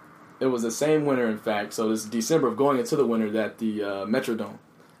it was the same winter, in fact, so this December of going into the winter that the Metrodome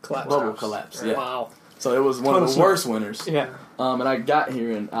bubble collapsed. Yeah. Wow. So it was one of the worst winters. Yeah. And I got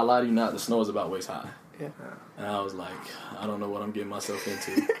here, and I lie to you not, the snow was about waist high. Yeah. And I was like, I don't know what I'm getting myself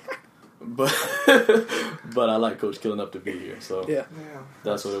into. But I like Coach Kill enough to be here, so yeah,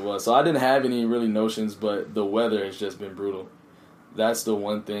 that's what it was. So I didn't have any really notions, but the weather has just been brutal. That's the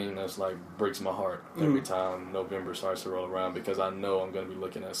one thing that's breaks my heart every time November starts to roll around, because I know I'm going to be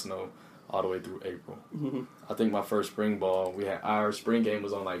looking at snow all the way through April. Mm-hmm. I think my first spring ball, our spring game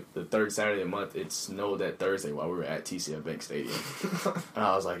was on the third Saturday of the month. It snowed that Thursday while we were at TCF Bank Stadium, and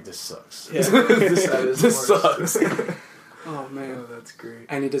I was like, this sucks. Yeah. this sucks. Oh man, oh, that's great.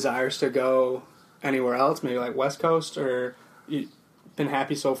 Any desires to go anywhere else, maybe West Coast, or you been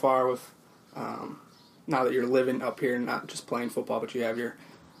happy so far with now that you're living up here, not just playing football, but you have your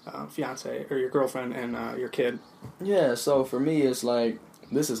fiance or your girlfriend and your kid? Yeah, so for me, it's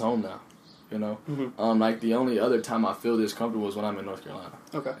this is home now, you know? Mm-hmm. The only other time I feel this comfortable is when I'm in North Carolina.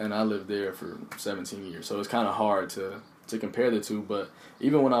 Okay. And I lived there for 17 years, so it's kind of hard to compare the two, but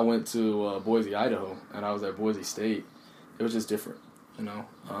even when I went to Boise, Idaho, and I was at Boise State, it was just different, you know?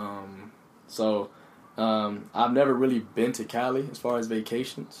 I've never really been to Cali as far as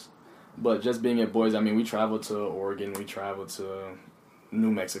vacations, but just being at Boise, we traveled to Oregon, we traveled to New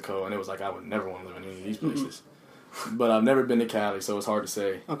Mexico, and it was I would never want to live in any of these places. Mm-hmm. But I've never been to Cali, so it's hard to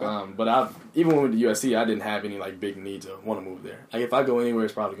say. Okay. But even when we went to USC, I didn't have any big need to want to move there. If I go anywhere,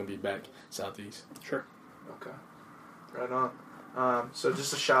 it's probably going to be back southeast. Sure. Okay. Right on. So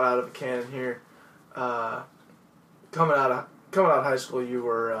just a shout out of a cannon here. Coming out of high school, you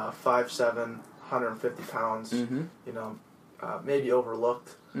were 5'7", 150 pounds. Mm-hmm. Maybe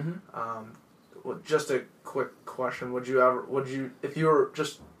overlooked. Mm-hmm. just a quick question: if you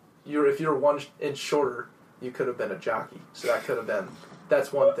were one inch shorter, you could have been a jockey. So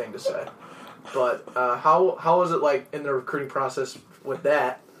that's one thing to say. But how was it like in the recruiting process with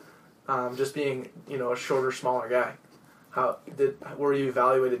that? Just being a shorter, smaller guy. Were you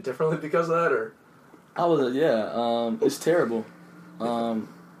evaluated differently because of that, or? It's terrible.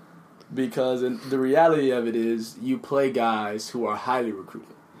 Because the reality of it is you play guys who are highly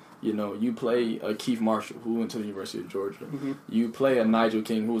recruited. You play a Keith Marshall, who went to the University of Georgia. Mm-hmm. You play a Nigel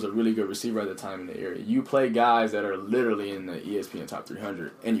King, who was a really good receiver at the time in the area. You play guys that are literally in the ESPN Top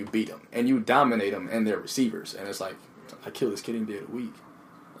 300, and you beat them. And you dominate them and their receivers. And it's like, I killed this kid in a week.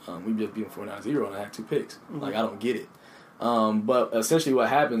 We just beat him 4-9-0, and I had 2 picks. Mm-hmm. Like, I don't get it. But essentially what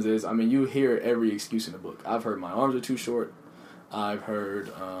happens is, you hear every excuse in the book. I've heard my arms are too short. I've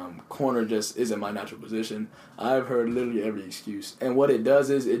heard corner just isn't my natural position. I've heard literally every excuse. And what it does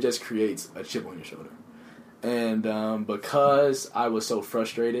is it just creates a chip on your shoulder. And because I was so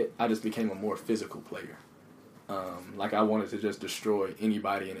frustrated, I just became a more physical player. I wanted to just destroy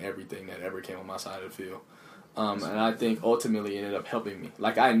anybody and everything that ever came on my side of the field. And I think ultimately it ended up helping me.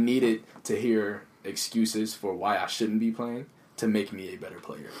 I needed to hear excuses for why I shouldn't be playing to make me a better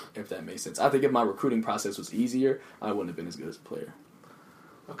player, if that makes sense. I think if my recruiting process was easier, I wouldn't have been as good as a player.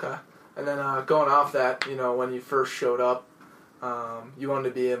 Okay. And then going off that, when you first showed up, you wanted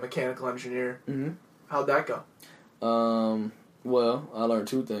to be a mechanical engineer. Mm-hmm. How'd that go? Well, I learned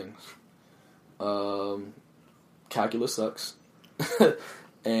 2 things. Calculus sucks.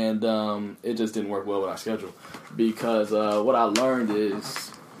 And it just didn't work well with our schedule. Because what I learned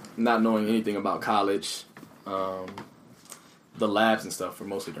is, not knowing anything about college, the labs and stuff were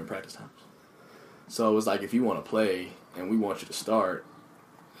mostly during practice times. So it was like, if you want to play and we want you to start,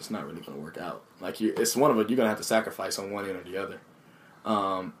 it's not really going to work out. It's one of it, you're going to have to sacrifice on one end or the other.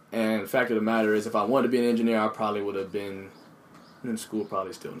 And the fact of the matter is, if I wanted to be an engineer, I probably would have been in school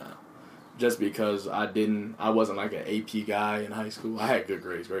probably still now. Just because I wasn't like an AP guy in high school. I had good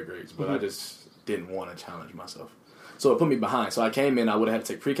grades, great grades, but I just didn't want to challenge myself. So it put me behind. So I came in, I would have had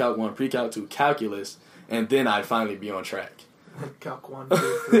to take pre-calc 1, pre-calc 2, calculus, and then I'd finally be on track. Calc 1, 2,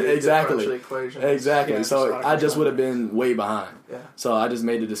 3, exactly. Exactly. Yeah, so I just would have been way behind. Yeah. So I just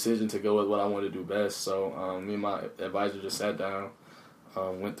made the decision to go with what I wanted to do best. So me and my advisor just sat down,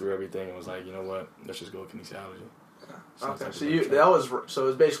 went through everything, and was like, you know what, let's just go with kinesiology. Okay, so it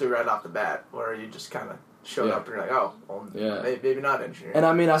was basically right off the bat where you just kind of showed up and you're like, oh, well, maybe not engineering.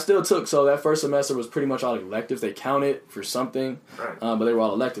 And I still took, so that first semester was pretty much all electives. They counted for something, right. But they were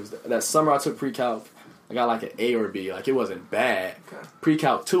all electives. That summer I took pre-calc. I got like an A or B. It wasn't bad. Okay.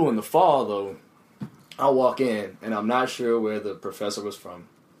 Pre-calc 2 in the fall, though, I walk in, and I'm not sure where the professor was from,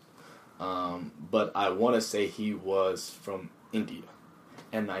 but I want to say he was from India,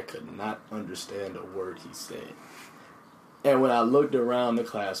 and I could not understand a word he said. And when I looked around the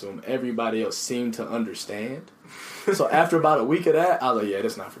classroom, everybody else seemed to understand. So after about a week of that, I was like, yeah,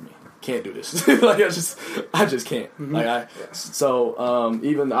 that's not for me. Can't do this. I just can't. Mm-hmm. So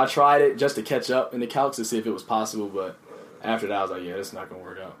even I tried it just to catch up in the calcs to see if it was possible, but after that I was like, yeah, that's not going to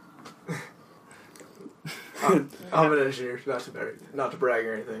work out. I'm an engineer, not to brag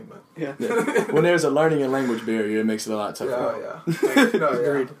or anything, but yeah. When there's a learning and language barrier, it makes it a lot tougher.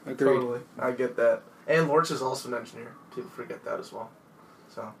 Agreed. Totally. I get that. And Lawrence is also an engineer. People forget that as well.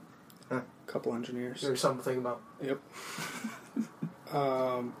 So, a couple engineers. There's something to think about. Yep.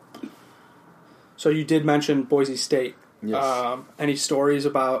 So you did mention Boise State. Yes. Any stories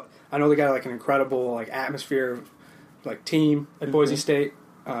about? I know they got an incredible atmosphere, team at Boise State.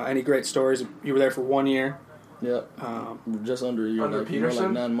 Any great stories? You were there for 1 year. Yep. Just under a year. Under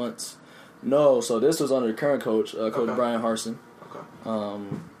Peterson? 9 months. No, so this was under the current coach, Coach Brian Harsin.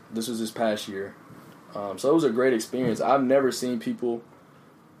 Okay. This was his past year. So it was a great experience. I've never seen people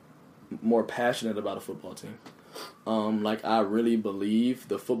more passionate about a football team. I really believe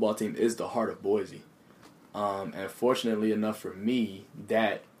the football team is the heart of Boise. And fortunately enough for me,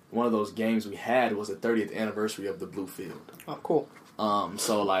 that one of those games we had was the 30th anniversary of the Blue Field. Oh, cool.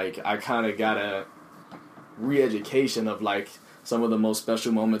 So I kind of got a re-education of some of the most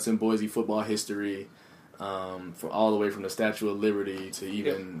special moments in Boise football history, for all the way from the Statue of Liberty to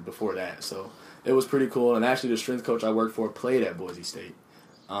even before that. So it was pretty cool. And actually the strength coach I worked for played at Boise State.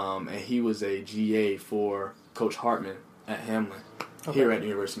 And he was a GA for Coach Hartman at Hamlin here at the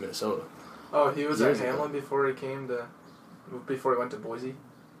University of Minnesota. Oh, he was at Hamlin before he went to Boise?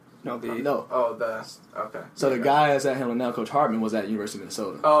 No. Okay. So the guy that's at Hamlin now, Coach Hartman, was at University of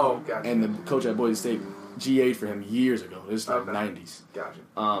Minnesota. Oh, gotcha. And the coach at Boise State GA'd for him years ago. This is 90s.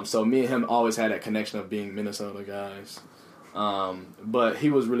 Gotcha. So me and him always had that connection of being Minnesota guys. But he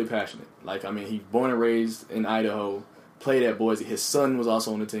was really passionate. Like, I mean, he born and raised in Idaho, played at Boise. His son was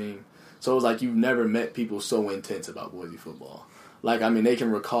also on the team. So it was like you've never met people so intense about Boise football. Like, I mean, they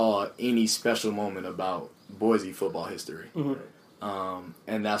can recall any special moment about Boise football history.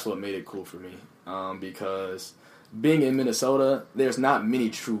 And that's what made it cool for me. Because being in Minnesota, there's not many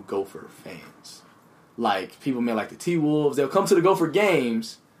true Gopher fans. Like, people may like the T-Wolves. They'll come to the Gopher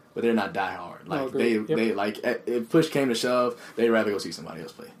games, but they're not diehard. Like, they like, if push came to shove, they'd rather go see somebody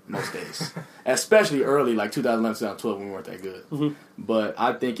else play most days. Especially early, like 2011, 2012, when we weren't that good. But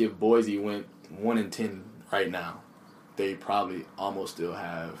I think if Boise went 1-10 right now, they probably almost still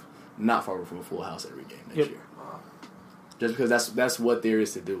have not far from a full house every game next year. Just because that's what there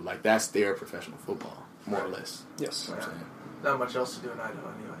is to do. Like, that's their professional football, more or less. Yes. That's what I'm saying. Not much else to do in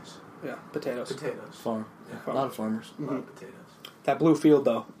Idaho, anyways. Yeah, potatoes. Farm. Yeah. A lot of farmers. A lot of potatoes. That blue field,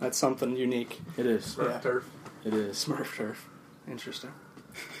 though, that's something unique. It is. Smurf turf. It is. Smurf turf. Interesting.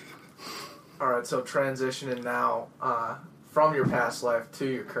 All right, so transitioning now from your past life to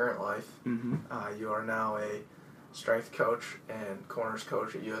your current life. You are now a strength coach and corners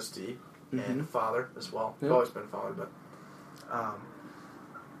coach at USD and a father as well. You've always been a father, but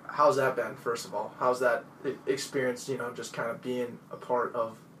how's that been, first of all? How's that experience, just kind of being a part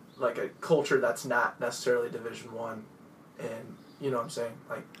of like a culture that's not necessarily Division I and, you know what I'm saying,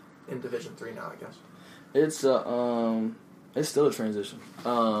 like in Division III now, I guess? It's still a transition.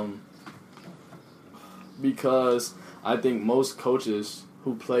 Because I think most coaches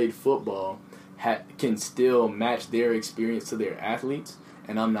who played football can still match their experience to their athletes,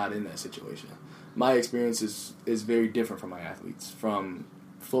 and I'm not in that situation. My experience is very different from my athletes, from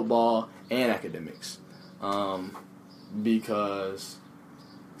football and academics. Because,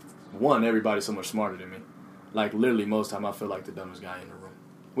 one, everybody's so much smarter than me. Like, literally, most of the time I feel like the dumbest guy in the room,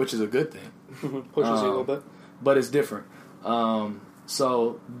 which is a good thing. Pushes you a little bit. But it's different.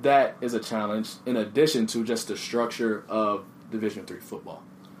 So that is a challenge, in addition to just the structure of Division III football.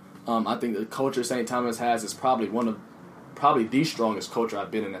 I think the culture St. Thomas has is probably the strongest culture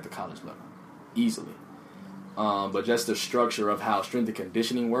I've been in at the college level, easily. But just the structure of how strength and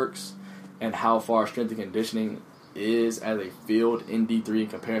conditioning works and how far strength and conditioning is as a field in D3 in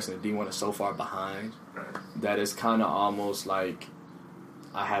comparison to D1 is so far behind that it's kind of almost like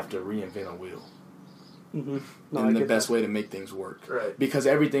I have to reinvent a wheel. And the best way to make things work. Right. Because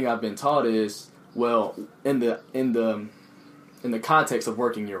everything I've been taught is, well, in the context of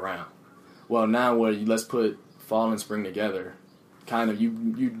working year round. Well, now let's put fall and spring together. Kind of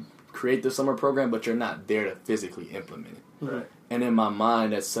you create the summer program, but you're not there to physically implement it. Right. And in my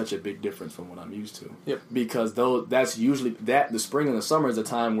mind, that's such a big difference from what I'm used to. Yep. Because that's usually the spring and the summer is a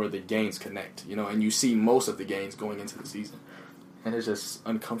time where the gains connect, and you see most of the gains going into the season. And it's just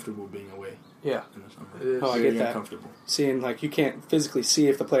uncomfortable being away. Yeah. In the summer. It is. Oh, I get that. Uncomfortable. Seeing, like, you can't physically see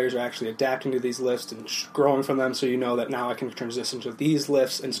if the players are actually adapting to these lifts and growing from them, so you know that now I can transition to these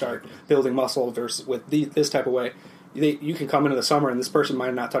lifts and start building muscle versus with this type of way. You can come into the summer and this person might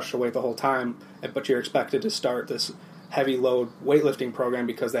have not touched a weight the whole time, but you're expected to start this heavy load weightlifting program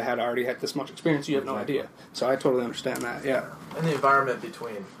because they had already had this much experience. You have no idea. So I totally understand that, yeah. And the environment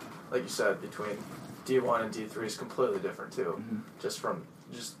between, like you said, between D1 and D3 is completely different too. Just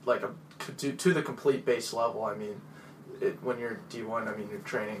like to the complete base level. I mean, when you're D1, I mean you're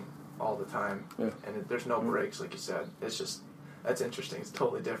training all the time, and there's no breaks, like you said. It's just that's interesting. It's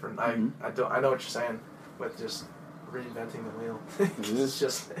totally different. I know what you're saying with just reinventing the wheel. It's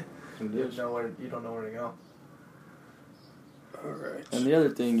just you don't know where to go. All right. And the other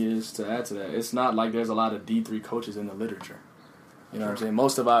thing is, to add to that, it's not like there's a lot of D3 coaches in the literature. You know what I'm saying?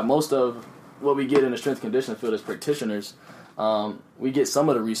 Most of what we get in the strength conditioning field as practitioners, we get some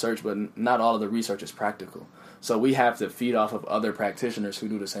of the research, but not all of the research is practical. So we have to feed off of other practitioners who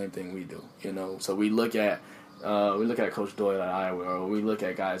do the same thing we do. So we look at Coach Doyle at Iowa, or we look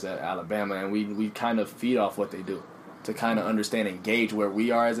at guys at Alabama, and we kind of feed off what they do to kind of understand and gauge where we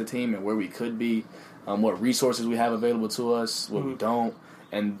are as a team and where we could be, what resources we have available to us, what we don't,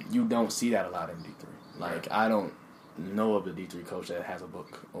 and you don't see that a lot in D3. Like, I don't know of a D3 coach that has a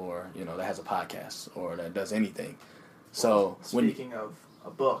book or, that has a podcast or that does anything. So speaking of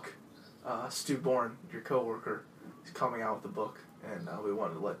a book, Stu Bourne, your coworker, is coming out with a book, and we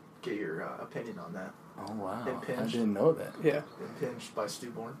wanted to get your opinion on that. Oh, wow. Impinged. I didn't know that. Yeah. Impinged by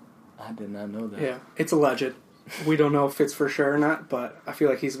Stu Bourne. I did not know that. Yeah. It's alleged. We don't know if it's for sure or not, but I feel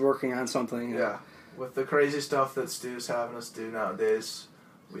like he's working on something. Yeah. With the crazy stuff that Stu's having us do nowadays,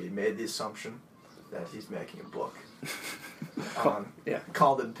 we made the assumption that he's making a book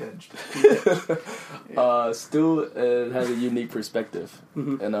called Impinged. Stu has a unique perspective.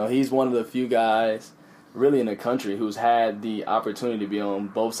 He's one of the few guys really in the country who's had the opportunity to be on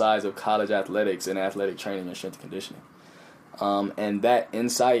both sides of college athletics and athletic training and strength and conditioning. And that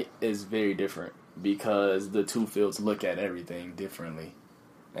insight is very different because the two fields look at everything differently.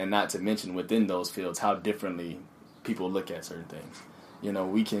 And not to mention within those fields how differently people look at certain things. You know,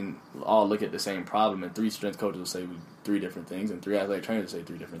 we can all look at the same problem, and 3 strength coaches will say 3 different things, and 3 athletic trainers will say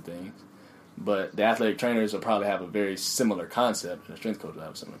 3 different things. But the athletic trainers will probably have a very similar concept, and the strength coach will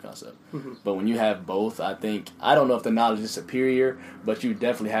have a similar concept. Mm-hmm. But when you have both, I don't know if the knowledge is superior, but you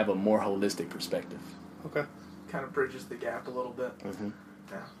definitely have a more holistic perspective. Okay. Kind of bridges the gap a little bit. Mm-hmm.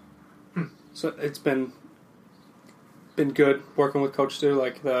 Yeah. So it's been good working with Coach Stu,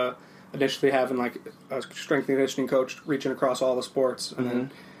 like initially having like a strength and conditioning coach reaching across all the sports, and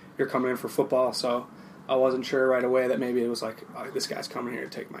then you're coming in for football. So I wasn't sure right away that maybe it was like, oh, this guy's coming here to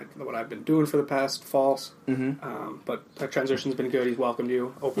take what I've been doing for the past falls. Mm-hmm. But that transition's been good. He's welcomed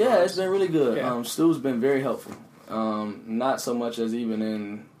you. Open arms. It's been really good. Yeah. Stu's been very helpful. Not so much as even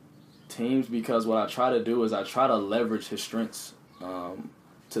in teams, because what I try to do is I try to leverage his strengths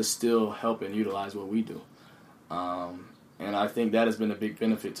to still help and utilize what we do. And I think that has been a big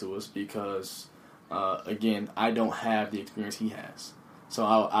benefit to us because, again, I don't have the experience he has. So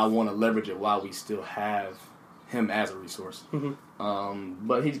I want to leverage it while we still have him as a resource. Mm-hmm.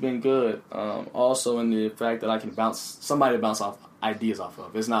 But he's been good. Also in the fact that I can bounce off ideas off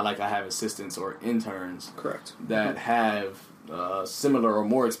of. It's not like I have assistants or interns that have similar or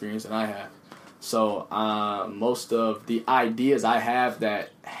more experience than I have. So most of the ideas I have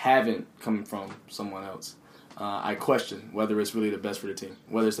that haven't come from someone else, I question whether it's really the best for the team,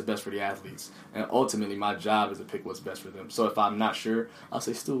 whether it's the best for the athletes. And ultimately, my job is to pick what's best for them. So if I'm not sure, I'll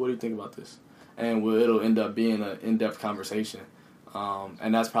say, Stu, what do you think about this? And it'll end up being an in-depth conversation.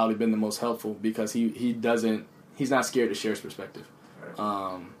 And that's probably been the most helpful because he's not scared to share his perspective.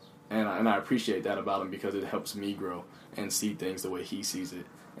 And I appreciate that about him because it helps me grow and see things the way he sees it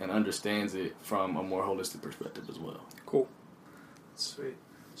and understands it from a more holistic perspective as well. Cool. Sweet.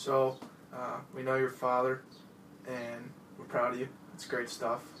 So we know your father, and we're proud of you. It's great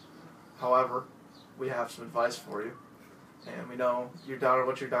stuff. However, we have some advice for you. And we know your daughter,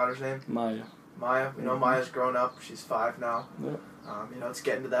 what's your daughter's name? Maya. We know Maya's grown up. She's 5 now. Yep. It's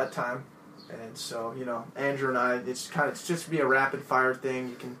getting to that time. And so, Andrew and I, it's just be a rapid fire thing.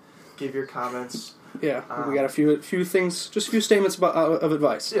 You can give your comments. Yeah, we got a few things, just a few statements of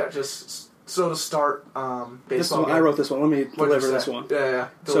advice. Yeah, just so to start, baseball. I wrote this one. Let me deliver this one. Yeah.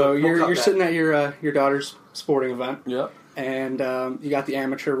 So you're sitting at your daughter's sporting event. Yep. And you got the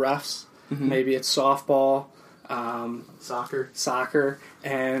amateur refs. Mm-hmm. Maybe it's softball, soccer,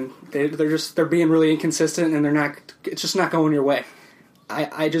 and they're being really inconsistent, and it's just not going your way.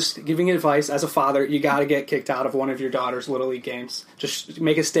 I just giving advice as a father, you got to get kicked out of one of your daughter's Little League games. Just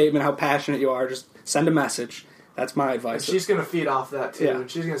make a statement how passionate you are. Just send a message. That's my advice. And she's going to feed off that too. Yeah. And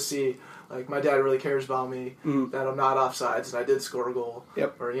she's going to see, like, my dad really cares about me, that I'm not offsides and I did score a goal.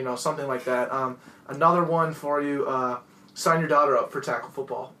 Yep. Or, something like that. Another one for you, sign your daughter up for tackle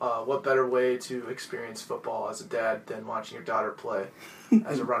football. What better way to experience football as a dad than watching your daughter play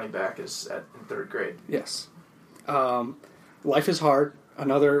as a running back in 3rd grade? Yes. Life is hard.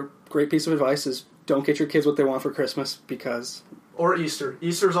 Another great piece of advice is don't get your kids what they want for Christmas because... Or Easter.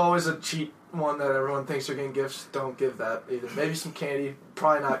 Easter's always a cheap one that everyone thinks they're getting gifts. Don't give that either. Maybe some candy.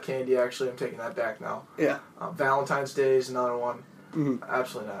 Probably not candy, actually. I'm taking that back now. Yeah. Valentine's Day is another one. Mm-hmm.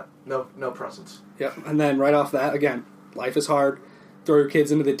 Absolutely not. No presents. Yep. And then right off that, again, life is hard. Throw your kids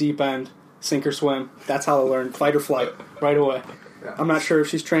into the deep end. Sink or swim. That's how they learn. Fight or flight. Right away. Yeah. I'm not sure if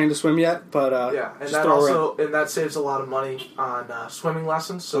she's trained to swim yet, but and that saves a lot of money on swimming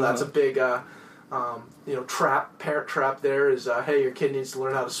lessons. So that's a big parent trap. There is hey, your kid needs to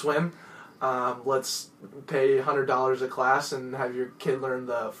learn how to swim. Let's pay $100 a class and have your kid learn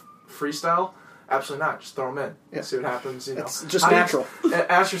the freestyle. Absolutely not. Just throw them in. Yeah. See what happens. It's just natural.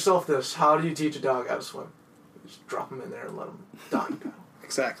 Ask yourself this: how do you teach a dog how to swim? Just drop them in there and let them doggy paddle.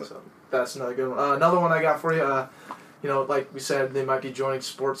 Exactly. So that's another good one. Another one I got for you. Like we said, they might be joining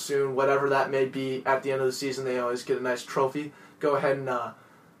sports soon, whatever that may be. At the end of the season, they always get a nice trophy. Go ahead and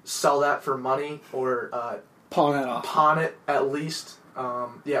sell that for money or pawn that off. Pawn it at least.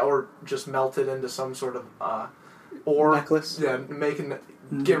 Or just melt it into some sort of or necklace. Yeah,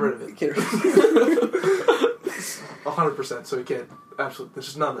 get rid of it. 100%. So you can't. Absolutely, there's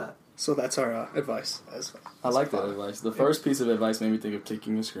just none of that. So that's our advice. I like that advice. The first piece of advice made me think of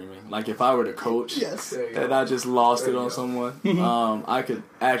kicking and screaming. Like if I were the coach and I just lost it on someone, I could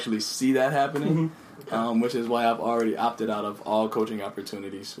actually see that happening, which is why I've already opted out of all coaching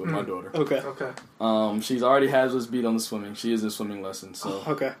opportunities with my daughter. Okay. Okay. She's already has us beat on the swimming. She is in swimming lessons. So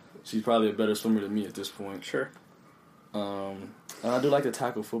okay. she's probably a better swimmer than me at this point. Sure. And I do like the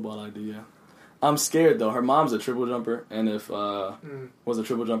tackle football idea. I'm scared though. Her mom's a triple jumper, and if was a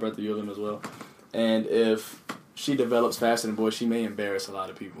triple jumper at the U of M as well. And if she develops faster than boys, she may embarrass a lot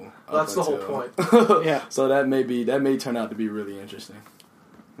of people. That's the whole point. Yeah. So that may turn out to be really interesting.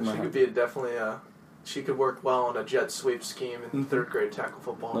 She could be definitely she could work well on a jet sweep scheme in third grade tackle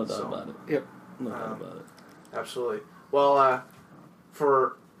football. No doubt about it. Yep. No doubt about it. Absolutely. Well,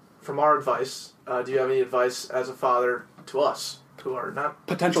 from our advice, do you have any advice as a father to us who are not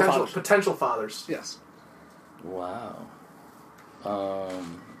Potential fathers? Potential fathers. Yes. Wow.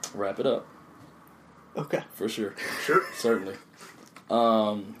 Wrap it up. Okay. For sure. Sure. Certainly.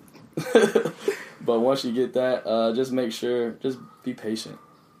 But once you get that, just make sure, just be patient.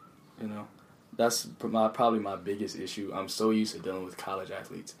 You know, that's probably my biggest issue. I'm so used to dealing with college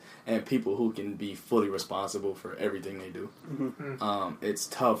athletes and people who can be fully responsible for everything they do. Mm-hmm. It's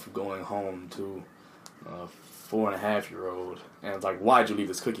tough going home to a 4.5-year-old and it's like, why'd you leave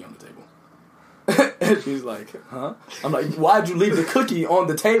this cookie on the table? And she's like, huh? I'm like, why'd you leave the cookie on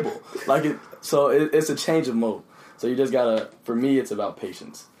the table? It's a change of mode. So you just gotta, for me, it's about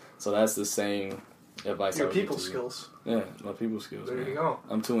patience. So that's the same advice. Your people skills. Yeah, my people skills. There man. you go.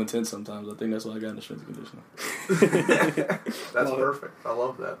 I'm too intense sometimes. I think that's why I got into strength and conditioning. That's perfect. I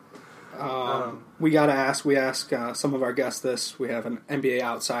love that. We ask some of our guests this. We have an NBA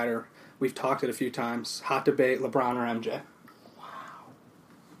outsider. We've talked it a few times. Hot debate, LeBron or MJ?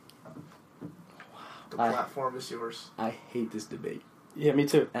 The platform is yours. I hate this debate. Yeah, me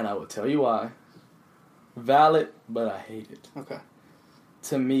too. And I will tell you why. Valid, but I hate it. Okay.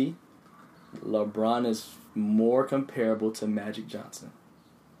 To me, LeBron is more comparable to Magic Johnson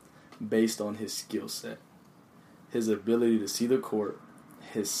based on his skill set, his ability to see the court,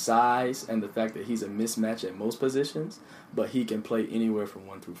 his size, and the fact that he's a mismatch at most positions, but he can play anywhere from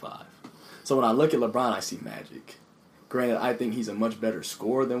 1 through 5. So when I look at LeBron, I see Magic. Granted, I think he's a much better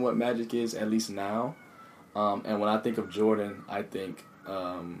scorer than what Magic is, at least now. And when I think of Jordan, I think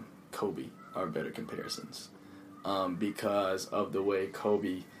Kobe are better comparisons because of the way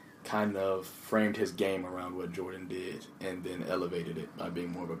Kobe kind of framed his game around what Jordan did and then elevated it by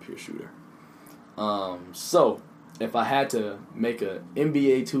being more of a pure shooter. So if I had to make a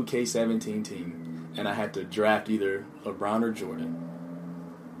NBA 2K17 team and I had to draft either LeBron or Jordan,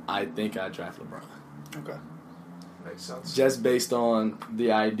 I think I'd draft LeBron. Okay. Makes sense. Just based on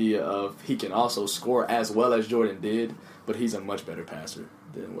the idea of he can also score as well as Jordan did, but he's a much better passer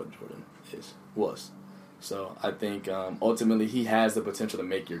than what Jordan was. So I think ultimately he has the potential to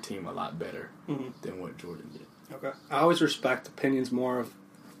make your team a lot better than what Jordan did. Okay. I always respect opinions more of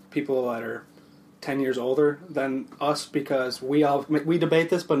people that are 10 years older than us because we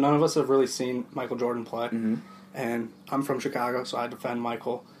debate this, but none of us have really seen Michael Jordan play. Mm-hmm. And I'm from Chicago, so I defend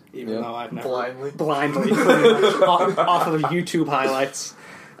Michael, even though I've never blindly off of the YouTube highlights.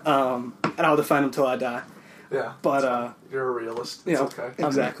 And I'll defend him till I die. Yeah, but you're a realist. It's okay.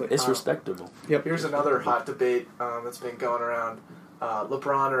 Exactly. It's respectable. Yep. Here's another hot debate that's been going around: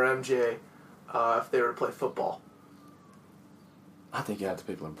 LeBron or MJ if they were to play football. I think you have to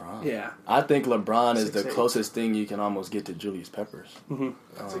pick LeBron. Yeah. I think LeBron is the 6'8". closest thing you can almost get to Julius Peppers. Mm-hmm.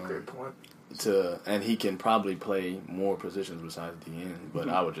 That's a great point. And he can probably play more positions besides the end, but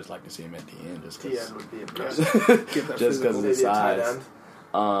I would just like to see him at the end just because. The end would be impressive. Just because of the size.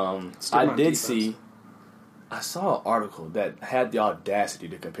 I did defense. see. I saw an article that had the audacity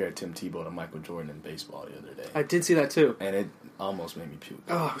to compare Tim Tebow to Michael Jordan in baseball the other day. I did see that too. And it almost made me puke.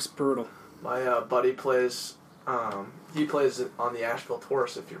 Oh, it was brutal. My buddy plays. He plays on the Asheville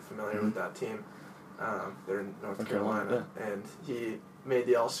Taurus. If you're familiar with that team, they're in North Carolina, and he made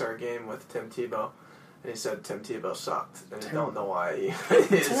the All-Star game with Tim Tebow. And he said Tim Tebow sucked, and I don't know why he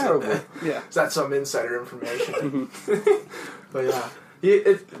is. Terrible. Yeah. Is that some insider information? But yeah.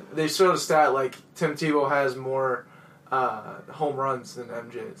 They showed a stat like Tim Tebow has more home runs than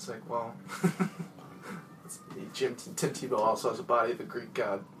MJ. It's like, well, Tim Tebow also has a body of a Greek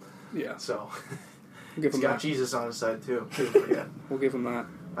god. Yeah. So Give he's him got that. Jesus on his side too. Forget. We'll give him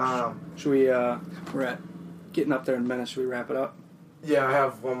that. Should we? We're at getting up there in minutes. Should we wrap it up? Yeah, I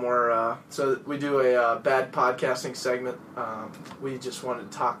have one more. So we do a bad podcasting segment. We just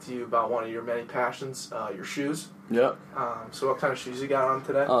wanted to talk to you about one of your many passions, your shoes. Yep. So what kind of shoes you got on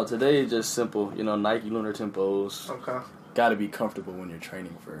today? Oh, today just simple. Nike Lunar Tempos. Okay. Got to be comfortable when you're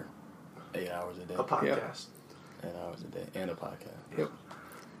training for 8 hours a day. A podcast. 8 hours a day and a podcast. Yep.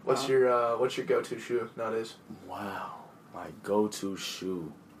 What's your go-to shoe nowadays? Wow, my go-to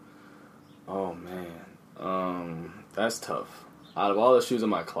shoe. Oh man, that's tough. Out of all the shoes in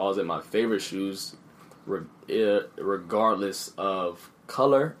my closet, my favorite shoes regardless of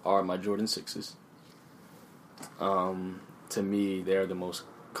color, are my Jordan 6s. To me, they're the most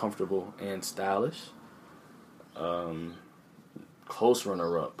comfortable and stylish. Close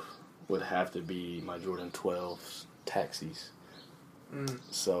runner-up would have to be my Jordan 12s Taxis.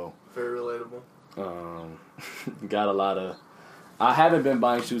 So very relatable. Got a lot of... I haven't been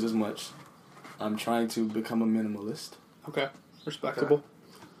buying shoes as much. I'm trying to become a minimalist. Okay. Respectable. Okay.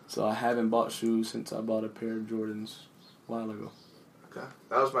 So I haven't bought shoes since I bought a pair of Jordans a while ago. Okay.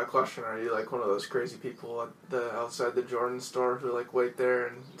 That was my question. Are you like one of those crazy people outside the Jordan store who like wait there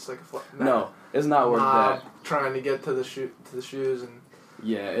and it's like a No, it's not worth that. Trying to get to the shoes and...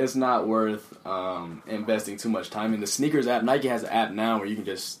 Yeah, it's not worth investing too much time in the sneakers app. Nike has an app now where you can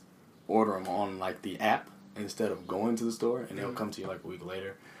just order them on like the app instead of going to the store, and they'll come to you like a week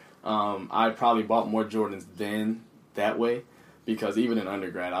later. I probably bought more Jordans then that way, because even in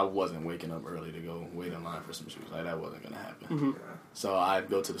undergrad, I wasn't waking up early to go wait in line for some shoes. Like, that wasn't going to happen. Mm-hmm. Yeah. So I'd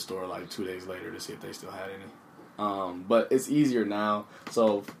go to the store like 2 days later to see if they still had any. But it's easier now.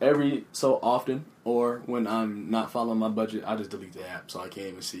 So every so often, or when I'm not following my budget, I just delete the app so I can't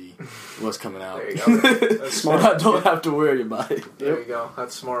even see what's coming out. There you go. That's smart. I don't have to worry about it. There you go.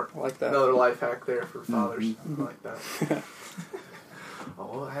 That's smart. I like that. Another life hack there for fathers. Mm-hmm. I like that.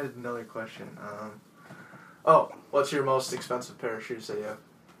 Oh, I had another question. What's your most expensive pair of shoes that you have?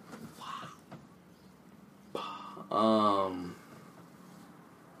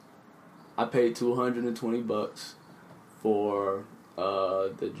 I paid $220 for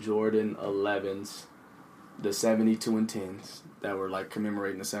the Jordan 11s, the 72 and 10s that were like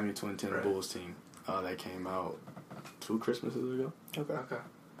commemorating the 72 and 10 Right. Bulls team that came out 2 Christmases ago. Okay.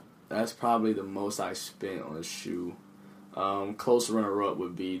 That's probably the most I spent on a shoe. Close runner-up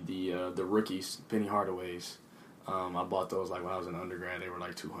would be the rookies, Penny Hardaways. I bought those like when I was in undergrad. They were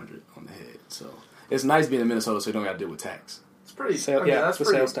like $200 on the head. So it's nice being in Minnesota, so you don't got to deal with tax. It's pretty. That's the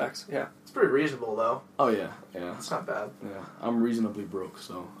sales tax. Yeah. It's pretty reasonable though. Oh yeah. It's not bad. Yeah, I'm reasonably broke,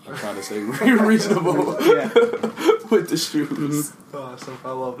 so I try to stay reasonable with the shoes. Awesome.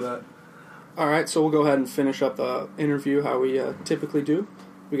 I love that. All right, so we'll go ahead and finish up the interview how we typically do.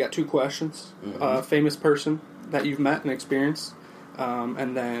 We got 2 questions. Famous person that you've met and experienced,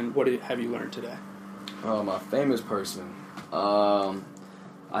 and then what have you learned today? My famous person.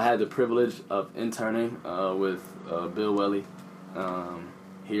 I had the privilege of interning with Bill Welly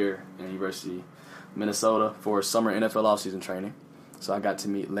here in University of Minnesota for summer NFL offseason training. So I got to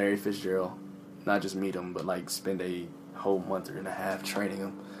meet Larry Fitzgerald. Not just meet him, but like spend a whole month and a half training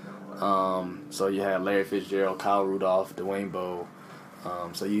him. So you had Larry Fitzgerald, Kyle Rudolph, Dwayne Bowe.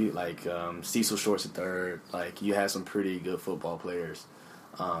 So you like Cecil Shorts III. Like you had some pretty good football players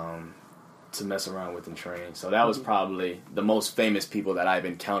to mess around with and train. So that was probably the most famous people that I've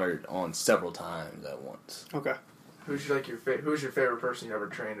encountered on several times at once. Okay. Who's your favorite person you ever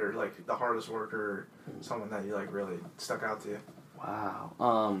trained, or like the hardest worker, or someone that you like really stuck out to you?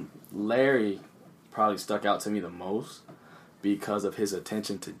 Wow. Larry probably stuck out to me the most because of his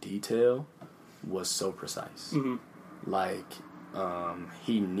attention to detail was so precise. Mm-hmm. Like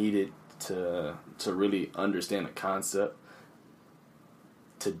he needed to really understand the concept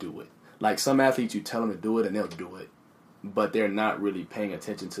to do it. Like some athletes, you tell them to do it and they'll do it, but they're not really paying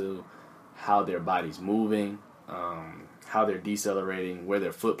attention to how their body's moving, how they're decelerating, where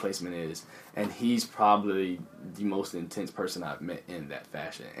their foot placement is. And he's probably the most intense person I've met in that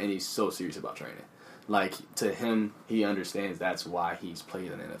fashion. And he's so serious about training. Like, to him, he understands that's why he's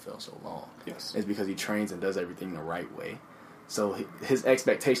played in the NFL so long. Yes. It's because he trains and does everything the right way. So his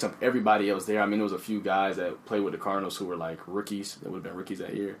expectation of everybody else there, I mean, there was a few guys that played with the Cardinals who were like rookies, that would have been rookies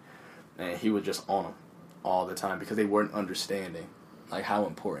that year. And he was just on them all the time because they weren't understanding like how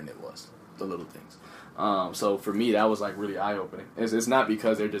important it was, the little things. So for me, that was like really eye-opening. It's not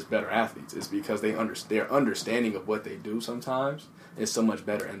because they're just better athletes. It's because their understanding of what they do sometimes is so much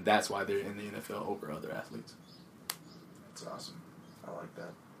better, and that's why they're in the NFL over other athletes. That's awesome. I like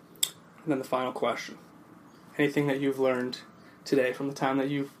that. And then the final question. Anything that you've learned today from the time that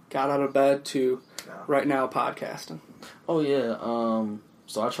you've got out of bed to right now podcasting? Oh, yeah.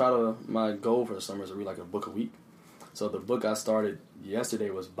 So my goal for the summer is to read like a book a week. So the book I started yesterday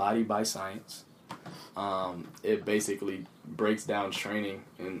was Body by Science. It basically breaks down training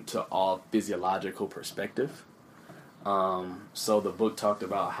into all physiological perspective. So the book talked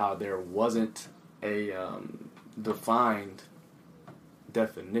about how there wasn't a defined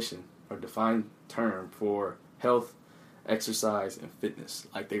definition or defined term for health, exercise, and fitness.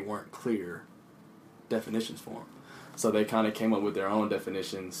 Like they weren't clear definitions for them. So they kind of came up with their own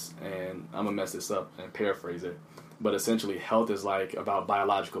definitions, and I'm going to mess this up and paraphrase it. But essentially, health is like about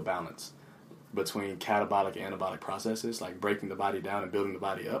biological balance. between catabolic and anabolic processes, like breaking the body down and building the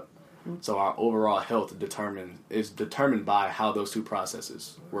body up. So our overall health is determined by how those two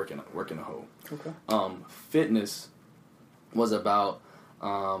processes work in a whole. Okay. Fitness was about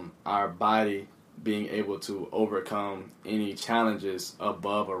our body being able to overcome any challenges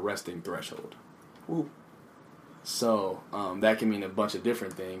above a resting threshold. Ooh. So that can mean a bunch of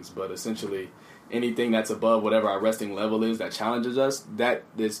different things, but essentially anything that's above whatever our resting level is that challenges us,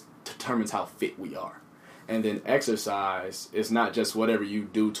 this determines how fit we are. And then exercise is not just whatever you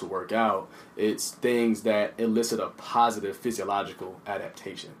do to work out, it's things that elicit a positive physiological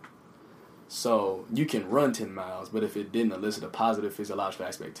adaptation. So you can run 10 miles, but if it didn't elicit a positive physiological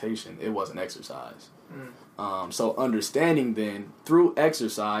expectation, it wasn't exercise. So understanding then through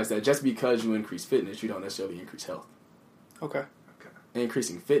exercise that just because you increase fitness, you don't necessarily increase health. Okay.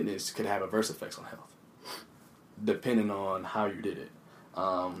 Increasing fitness could have adverse effects on health, depending on how you did it.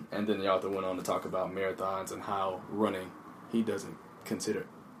 And then the author went on to talk about marathons and how running, he doesn't consider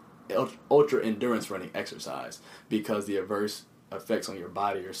ultra endurance running exercise because the adverse effects on your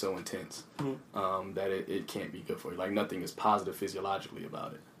body are so intense that it can't be good for you. Like nothing is positive physiologically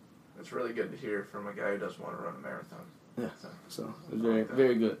about it. It's really good to hear from a guy who doesn't want to run a marathon. Yeah, so it's very,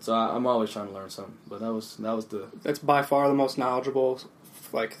 very good. So I'm always trying to learn something. But that was That's by far the most knowledgeable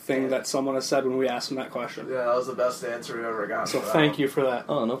thing that someone has said when we asked them that question. Yeah, that was the best answer we've ever gotten. So thank you for that.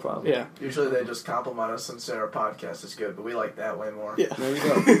 Oh, no problem. Yeah. Usually they just compliment us and say our podcast is good, but we like that way more. Yeah. There you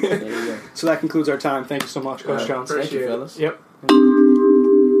go. There you go. So that concludes our time. Thank you so much, Coach Jones. Thank you, Appreciate it. fellas. Yep.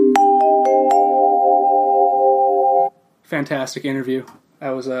 Fantastic interview. It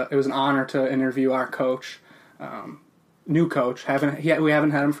was an honor to interview our coach, new coach. We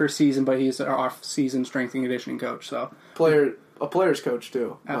haven't had him for a season, but he's our off-season strength and conditioning coach. So A player's coach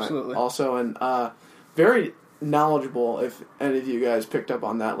too. Absolutely. Also, and very knowledgeable. If any of you guys picked up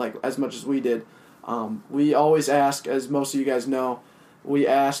on that, like as much as we did, we always ask, as most of you guys know, we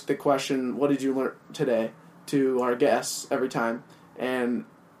ask the question, "What did you learn today?" to our guests every time, and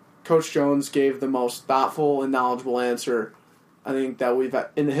Coach Jones gave the most thoughtful and knowledgeable answer I think that we've had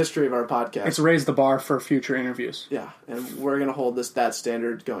in the history of our podcast. it's raised the bar for future interviews. Yeah, and we're going to hold that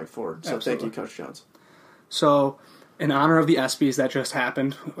standard going forward. So Absolutely. Thank you, Coach Jones. So, in honor of the ESPYs that just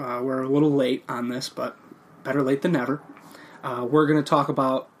happened, we're a little late on this, but better late than never. We're going to talk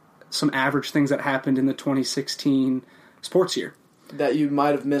about some average things that happened in the 2016 sports year. That you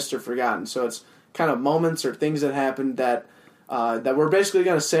might have missed or forgotten. So it's kind of moments or things that happened that we're basically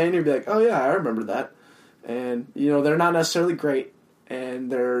going to say, and you'll be like, oh yeah, I remember that. And, they're not necessarily great,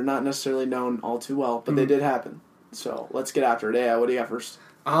 and they're not necessarily known all too well, but they did happen. So let's get after it. Yeah, what do you got first?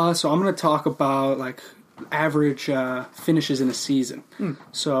 So I'm going to talk about, average finishes in a season.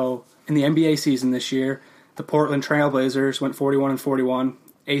 So, in the NBA season this year, the Portland Trailblazers went 41-41,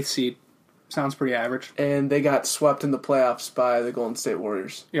 8th seed. Sounds pretty average. And they got swept in the playoffs by the Golden State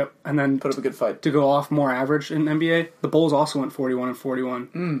Warriors. Yep. And then Put up a good fight. to go off more average in NBA, the Bulls also went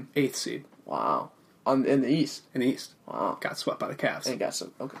 41-41, 8th seed. Wow. In the East. In the East. Wow. Got swept by the Cavs. They got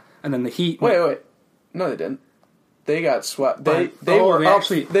some. Okay. And then the Heat. Wait. No, they didn't. They got swept. They were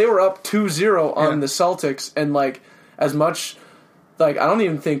up 2-0 on the Celtics, and as much I don't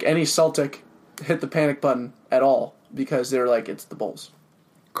even think any Celtic hit the panic button at all because they're it's the Bulls,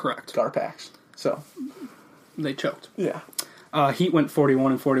 Correct. Garpax. So They choked. yeah. Heat went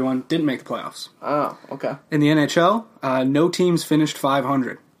 41-41, didn't make the playoffs. Oh, okay. In the NHL, no teams finished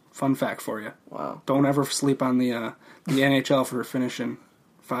 500. Fun fact for you. Wow. Don't ever sleep on the NHL for finishing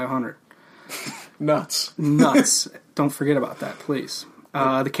 500. Nuts. Nuts. Don't forget about that, please.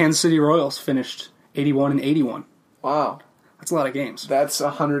 The Kansas City Royals finished 81-81. Wow. That's a lot of games. That's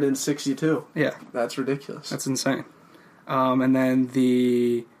 162. Yeah, That's ridiculous. that's insane. And then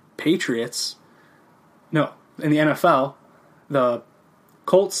the Patriots, in the NFL, the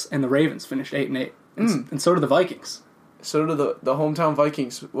Colts and the Ravens finished 8-8. And so did the Vikings. So did the hometown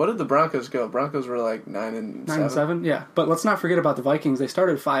Vikings. What did the Broncos go? Broncos were 9-7. 9-7, yeah. But let's not forget about the Vikings. They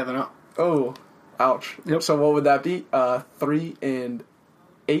started 5-0. Oh, ouch. Yep. So what would that be? 3-8 in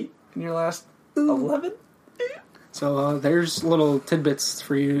your last 11? So there's little tidbits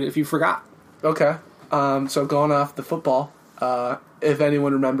for you if you forgot. Okay. So going off the football, if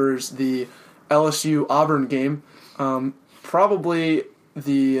anyone remembers the LSU Auburn game, probably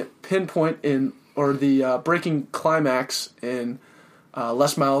the pinpoint or the breaking climax in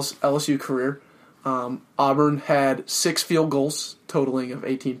Les Miles' LSU career. Auburn had 6 field goals, totaling of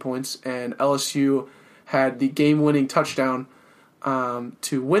 18 points, and LSU had the game-winning touchdown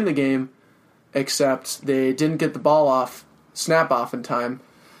to win the game, except they didn't get the snap off in time,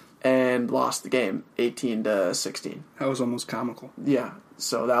 and lost the game 18-16. That was almost comical. Yeah.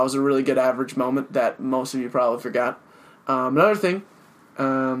 So that was a really good average moment that most of you probably forgot. Another thing,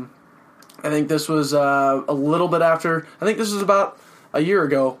 I think this was a little bit after. I think this was about a year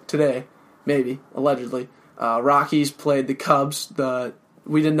ago today, maybe allegedly. Rockies played the Cubs.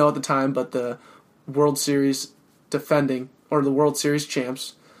 We didn't know at the time, but the World Series defending or the World Series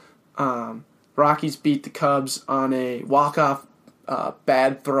champs. Rockies beat the Cubs on a walk-off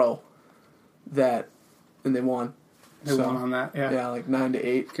bad throw. And they won. They won on that, yeah. Yeah, like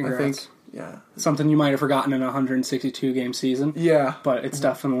 9-8, Congrats. I think. Yeah. Something you might have forgotten in a 162-game season. Yeah. But it's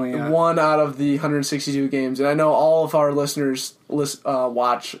definitely... one out of the 162 games. And I know all of our listeners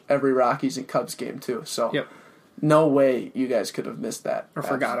watch every Rockies and Cubs game, too. So Yep. no way you guys could have missed that. Or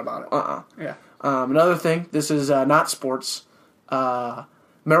forgot about it. Yeah. Yeah. Another thing, this is not sports. Meryl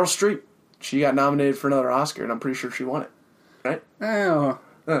Streep, she got nominated for another Oscar, and I'm pretty sure she won it. Right? Oh,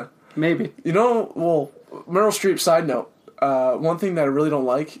 maybe. You know, well, Meryl Streep, side note, one thing that I really don't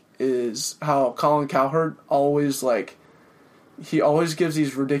like is how Colin Cowherd always, he always gives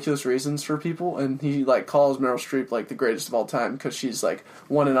these ridiculous reasons for people, and he, calls Meryl Streep, the greatest of all time because she's,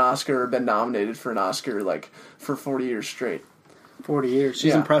 won an Oscar or been nominated for an Oscar, for 40 years straight. 40 years.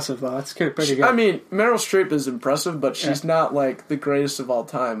 She's impressive, though. That's pretty good. I mean, Meryl Streep is impressive, but she's not, the greatest of all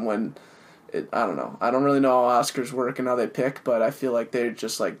time when... I don't know. I don't really know how Oscars work and how they pick, but I feel like they're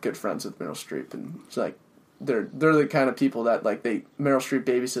just good friends with Meryl Streep, and it's they're the kind of people that Meryl Streep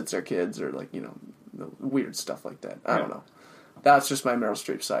babysits their kids or weird stuff like that. I don't know. That's just my Meryl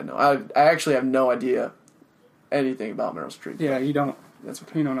Streep side note. I actually have no idea anything about Meryl Streep. Yeah, you don't. That's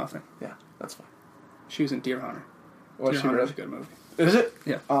okay. You know nothing. Yeah, that's fine. She was in Deer Hunter. Was Deer she Hunter really? is a good movie. Is it?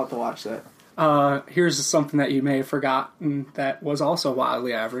 Yeah. I'll have to watch that. Here's something that you may have forgotten that was also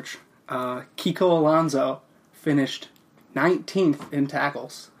wildly average. Kiko Alonso finished 19th in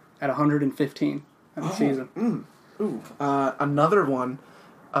tackles at 115 in the season. Another one.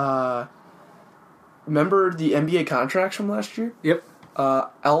 Remember the NBA contracts from last year? Yep.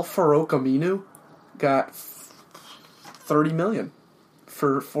 Al-Farouq Aminu got $30 million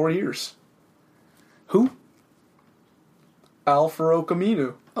for 4 years. Who? Al-Farouq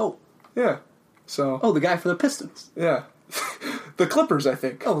Aminu. Oh. Yeah. So. Oh, the guy for the Pistons. Yeah. The Clippers, I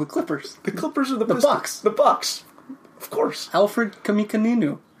think. Oh, the Clippers. The Clippers are the Pistons. Bucks. The Bucks. Of course. Alfred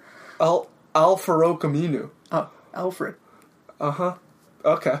Kamikaninu. Al-Farouq Aminu. Oh, Alfred. Uh-huh.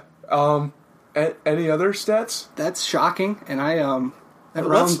 Okay. Any other stats? That's shocking, and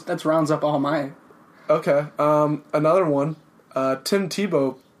that rounds up all my... Okay. Another one. Tim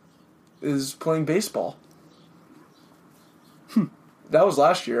Tebow is playing baseball. That was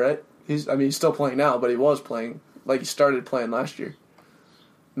last year, right? He's still playing now, but he was playing. He started playing last year.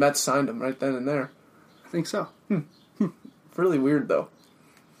 Mets signed him right then and there. I think so. Really weird, though.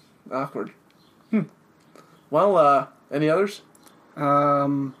 Awkward. Well, any others?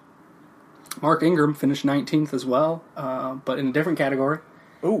 Mark Ingram finished 19th as well, but in a different category.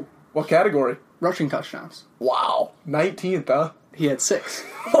 Ooh, what category? Rushing touchdowns. Wow, 19th, huh? He had 6.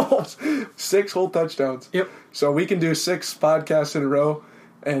 6 whole touchdowns. Yep. So we can do 6 podcasts in a row,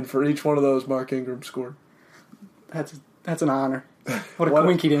 and for each one of those, Mark Ingram scored. That's an honor. What a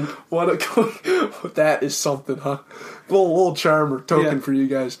quinky dink. That is something, huh? Little charm or token for you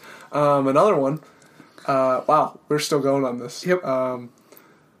guys. Another one. Wow, we're still going on this. Yep. I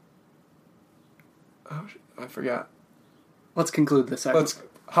forgot. Let's conclude this segment.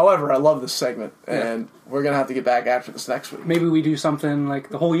 However, I love this segment, and we're going to have to get back after this next week. Maybe we do something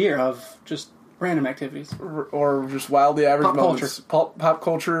the whole year of just random activities. Or just wildly average pop moments. Pop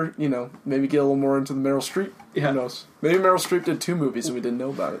culture, maybe get a little more into the Meryl Streep. Yeah. Who knows? Maybe Meryl Streep did 2 movies and we didn't know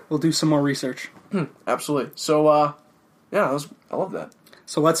about it. We'll do some more research. Absolutely. So, I love that.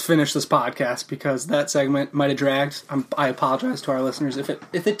 So let's finish this podcast because that segment might have dragged. I apologize to our listeners if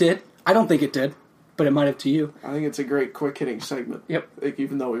it did. I don't think it did, but it might have to you. I think it's a great quick hitting segment. Yep.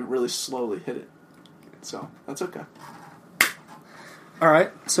 Even though we really slowly hit it. So, that's okay. All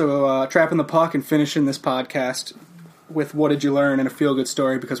right, so trapping the puck and finishing this podcast with what did you learn and a feel-good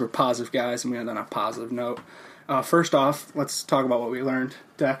story because we're positive guys and we end on a positive note. First off, let's talk about what we learned.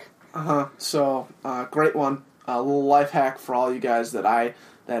 Deck. So, great one. A little life hack for all you guys that I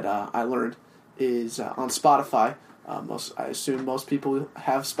learned is on Spotify. I assume most people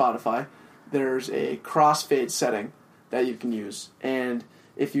have Spotify. There's a crossfade setting that you can use, and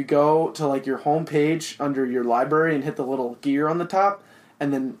if you go to your home page under your library and hit the little gear on the top,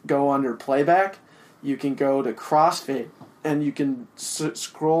 and then go under playback, you can go to crossfade, and you can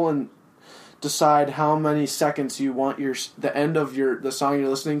scroll and decide how many seconds you want the end of the song you're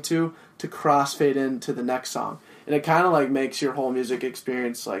listening to crossfade into the next song, and it kind of makes your whole music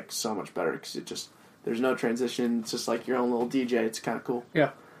experience so much better because it just There's no transition. It's just like your own little DJ. It's kind of cool.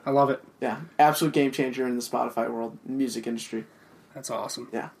 Yeah, I love it. Yeah, absolute game changer in the Spotify world, music industry. That's awesome.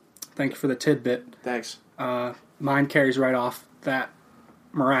 Yeah. Thank you for the tidbit. Thanks. Mine carries right off that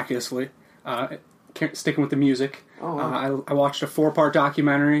miraculously. Sticking with the music, Oh, wow. I watched a 4-part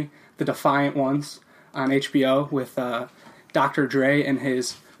documentary, The Defiant Ones, on HBO with Dr. Dre and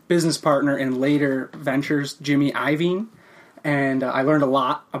his business partner in later ventures, Jimmy Iovine. And I learned a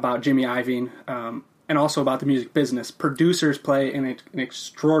lot about Jimmy Iovine and also about the music business. Producers play an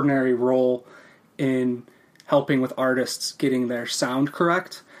extraordinary role in helping with artists getting their sound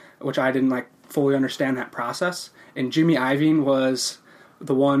correct, which I didn't fully understand that process. And Jimmy Iovine was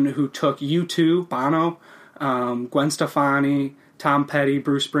the one who took U2, Bono, Gwen Stefani, Tom Petty,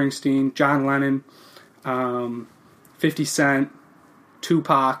 Bruce Springsteen, John Lennon, 50 Cent,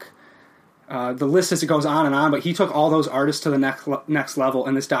 Tupac. The list as it goes on and on, but he took all those artists to the next level,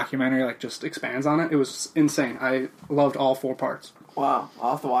 and this documentary just expands on it. It was insane. I loved all 4 parts. Wow,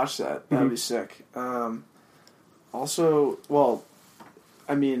 I'll have to watch that. That'd be sick. Also, well,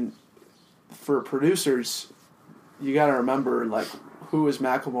 I mean, for producers, you got to remember, who is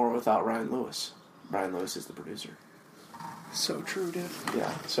Macklemore without Ryan Lewis? Ryan Lewis is the producer. So true, dude.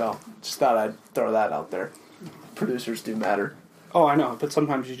 Yeah, so just thought I'd throw that out there. Producers do matter. Oh, I know, but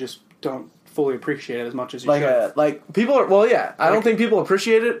sometimes you just don't fully appreciate it as much as you should. People are, well, yeah, I don't think people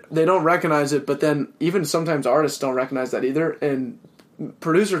appreciate it. They don't recognize it, but then even sometimes artists don't recognize that either, and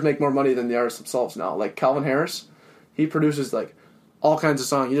producers make more money than the artists themselves now. Like Calvin Harris, he produces all kinds of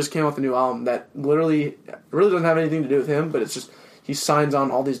songs. He just came out with a new album that really doesn't have anything to do with him, but it's just he signs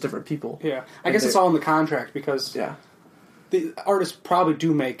on all these different people. Yeah, I guess it's all in the contract because the artists probably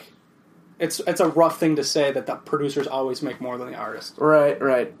do make. It's a rough thing to say that the producers always make more than the artist. Right.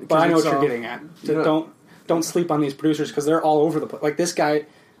 But I know what you're getting at. Don't sleep on these producers because they're all over the place. Like this guy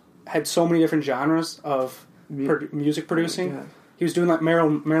had so many different genres of music producing. Oh, he was doing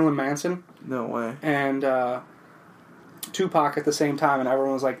Marilyn Manson. No way. And Tupac at the same time, and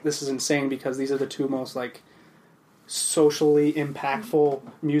everyone was like, "This is insane," because these are the two most socially impactful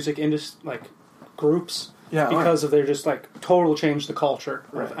music groups. Yeah, because of their just total change the culture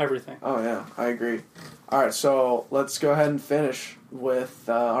of everything. Oh yeah, I agree. All right, so let's go ahead and finish with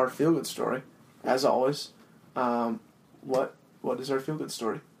our feel good story, as always. What is our feel good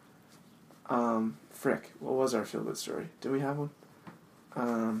story? What was our feel good story? Did we have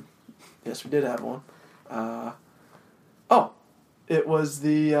one? Yes, we did have one. It was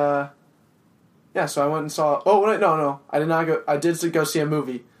the so I went and saw. Oh wait, no, I did not go. I did go see a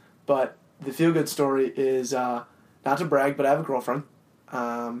movie, but. The feel-good story is, not to brag, but I have a girlfriend.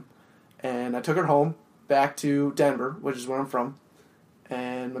 And I took her home, back to Denver, which is where I'm from.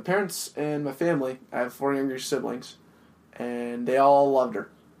 And my parents and my family, I have 4 younger siblings, and they all loved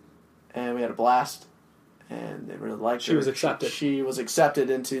her. And we had a blast, and they really liked her. She was accepted. She was accepted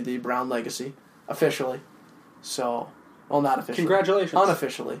into the Brown legacy, officially. So, well, not officially. Congratulations.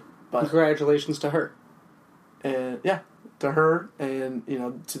 Unofficially. But congratulations to her. And, to her, and,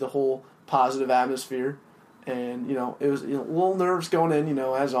 to the whole positive atmosphere, and it was a little nerves going in,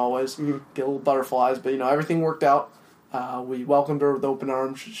 as always, get a little butterflies, but everything worked out. We welcomed her with open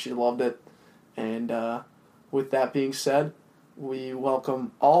arms. She loved it, and with that being said, we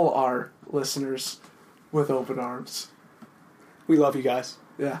welcome all our listeners with open arms. We love you guys.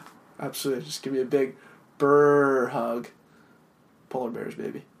 Yeah, absolutely. Just give me a big brr hug. Polar bears,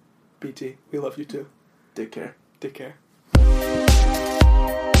 baby. BT, we love you too. Take care. Take care.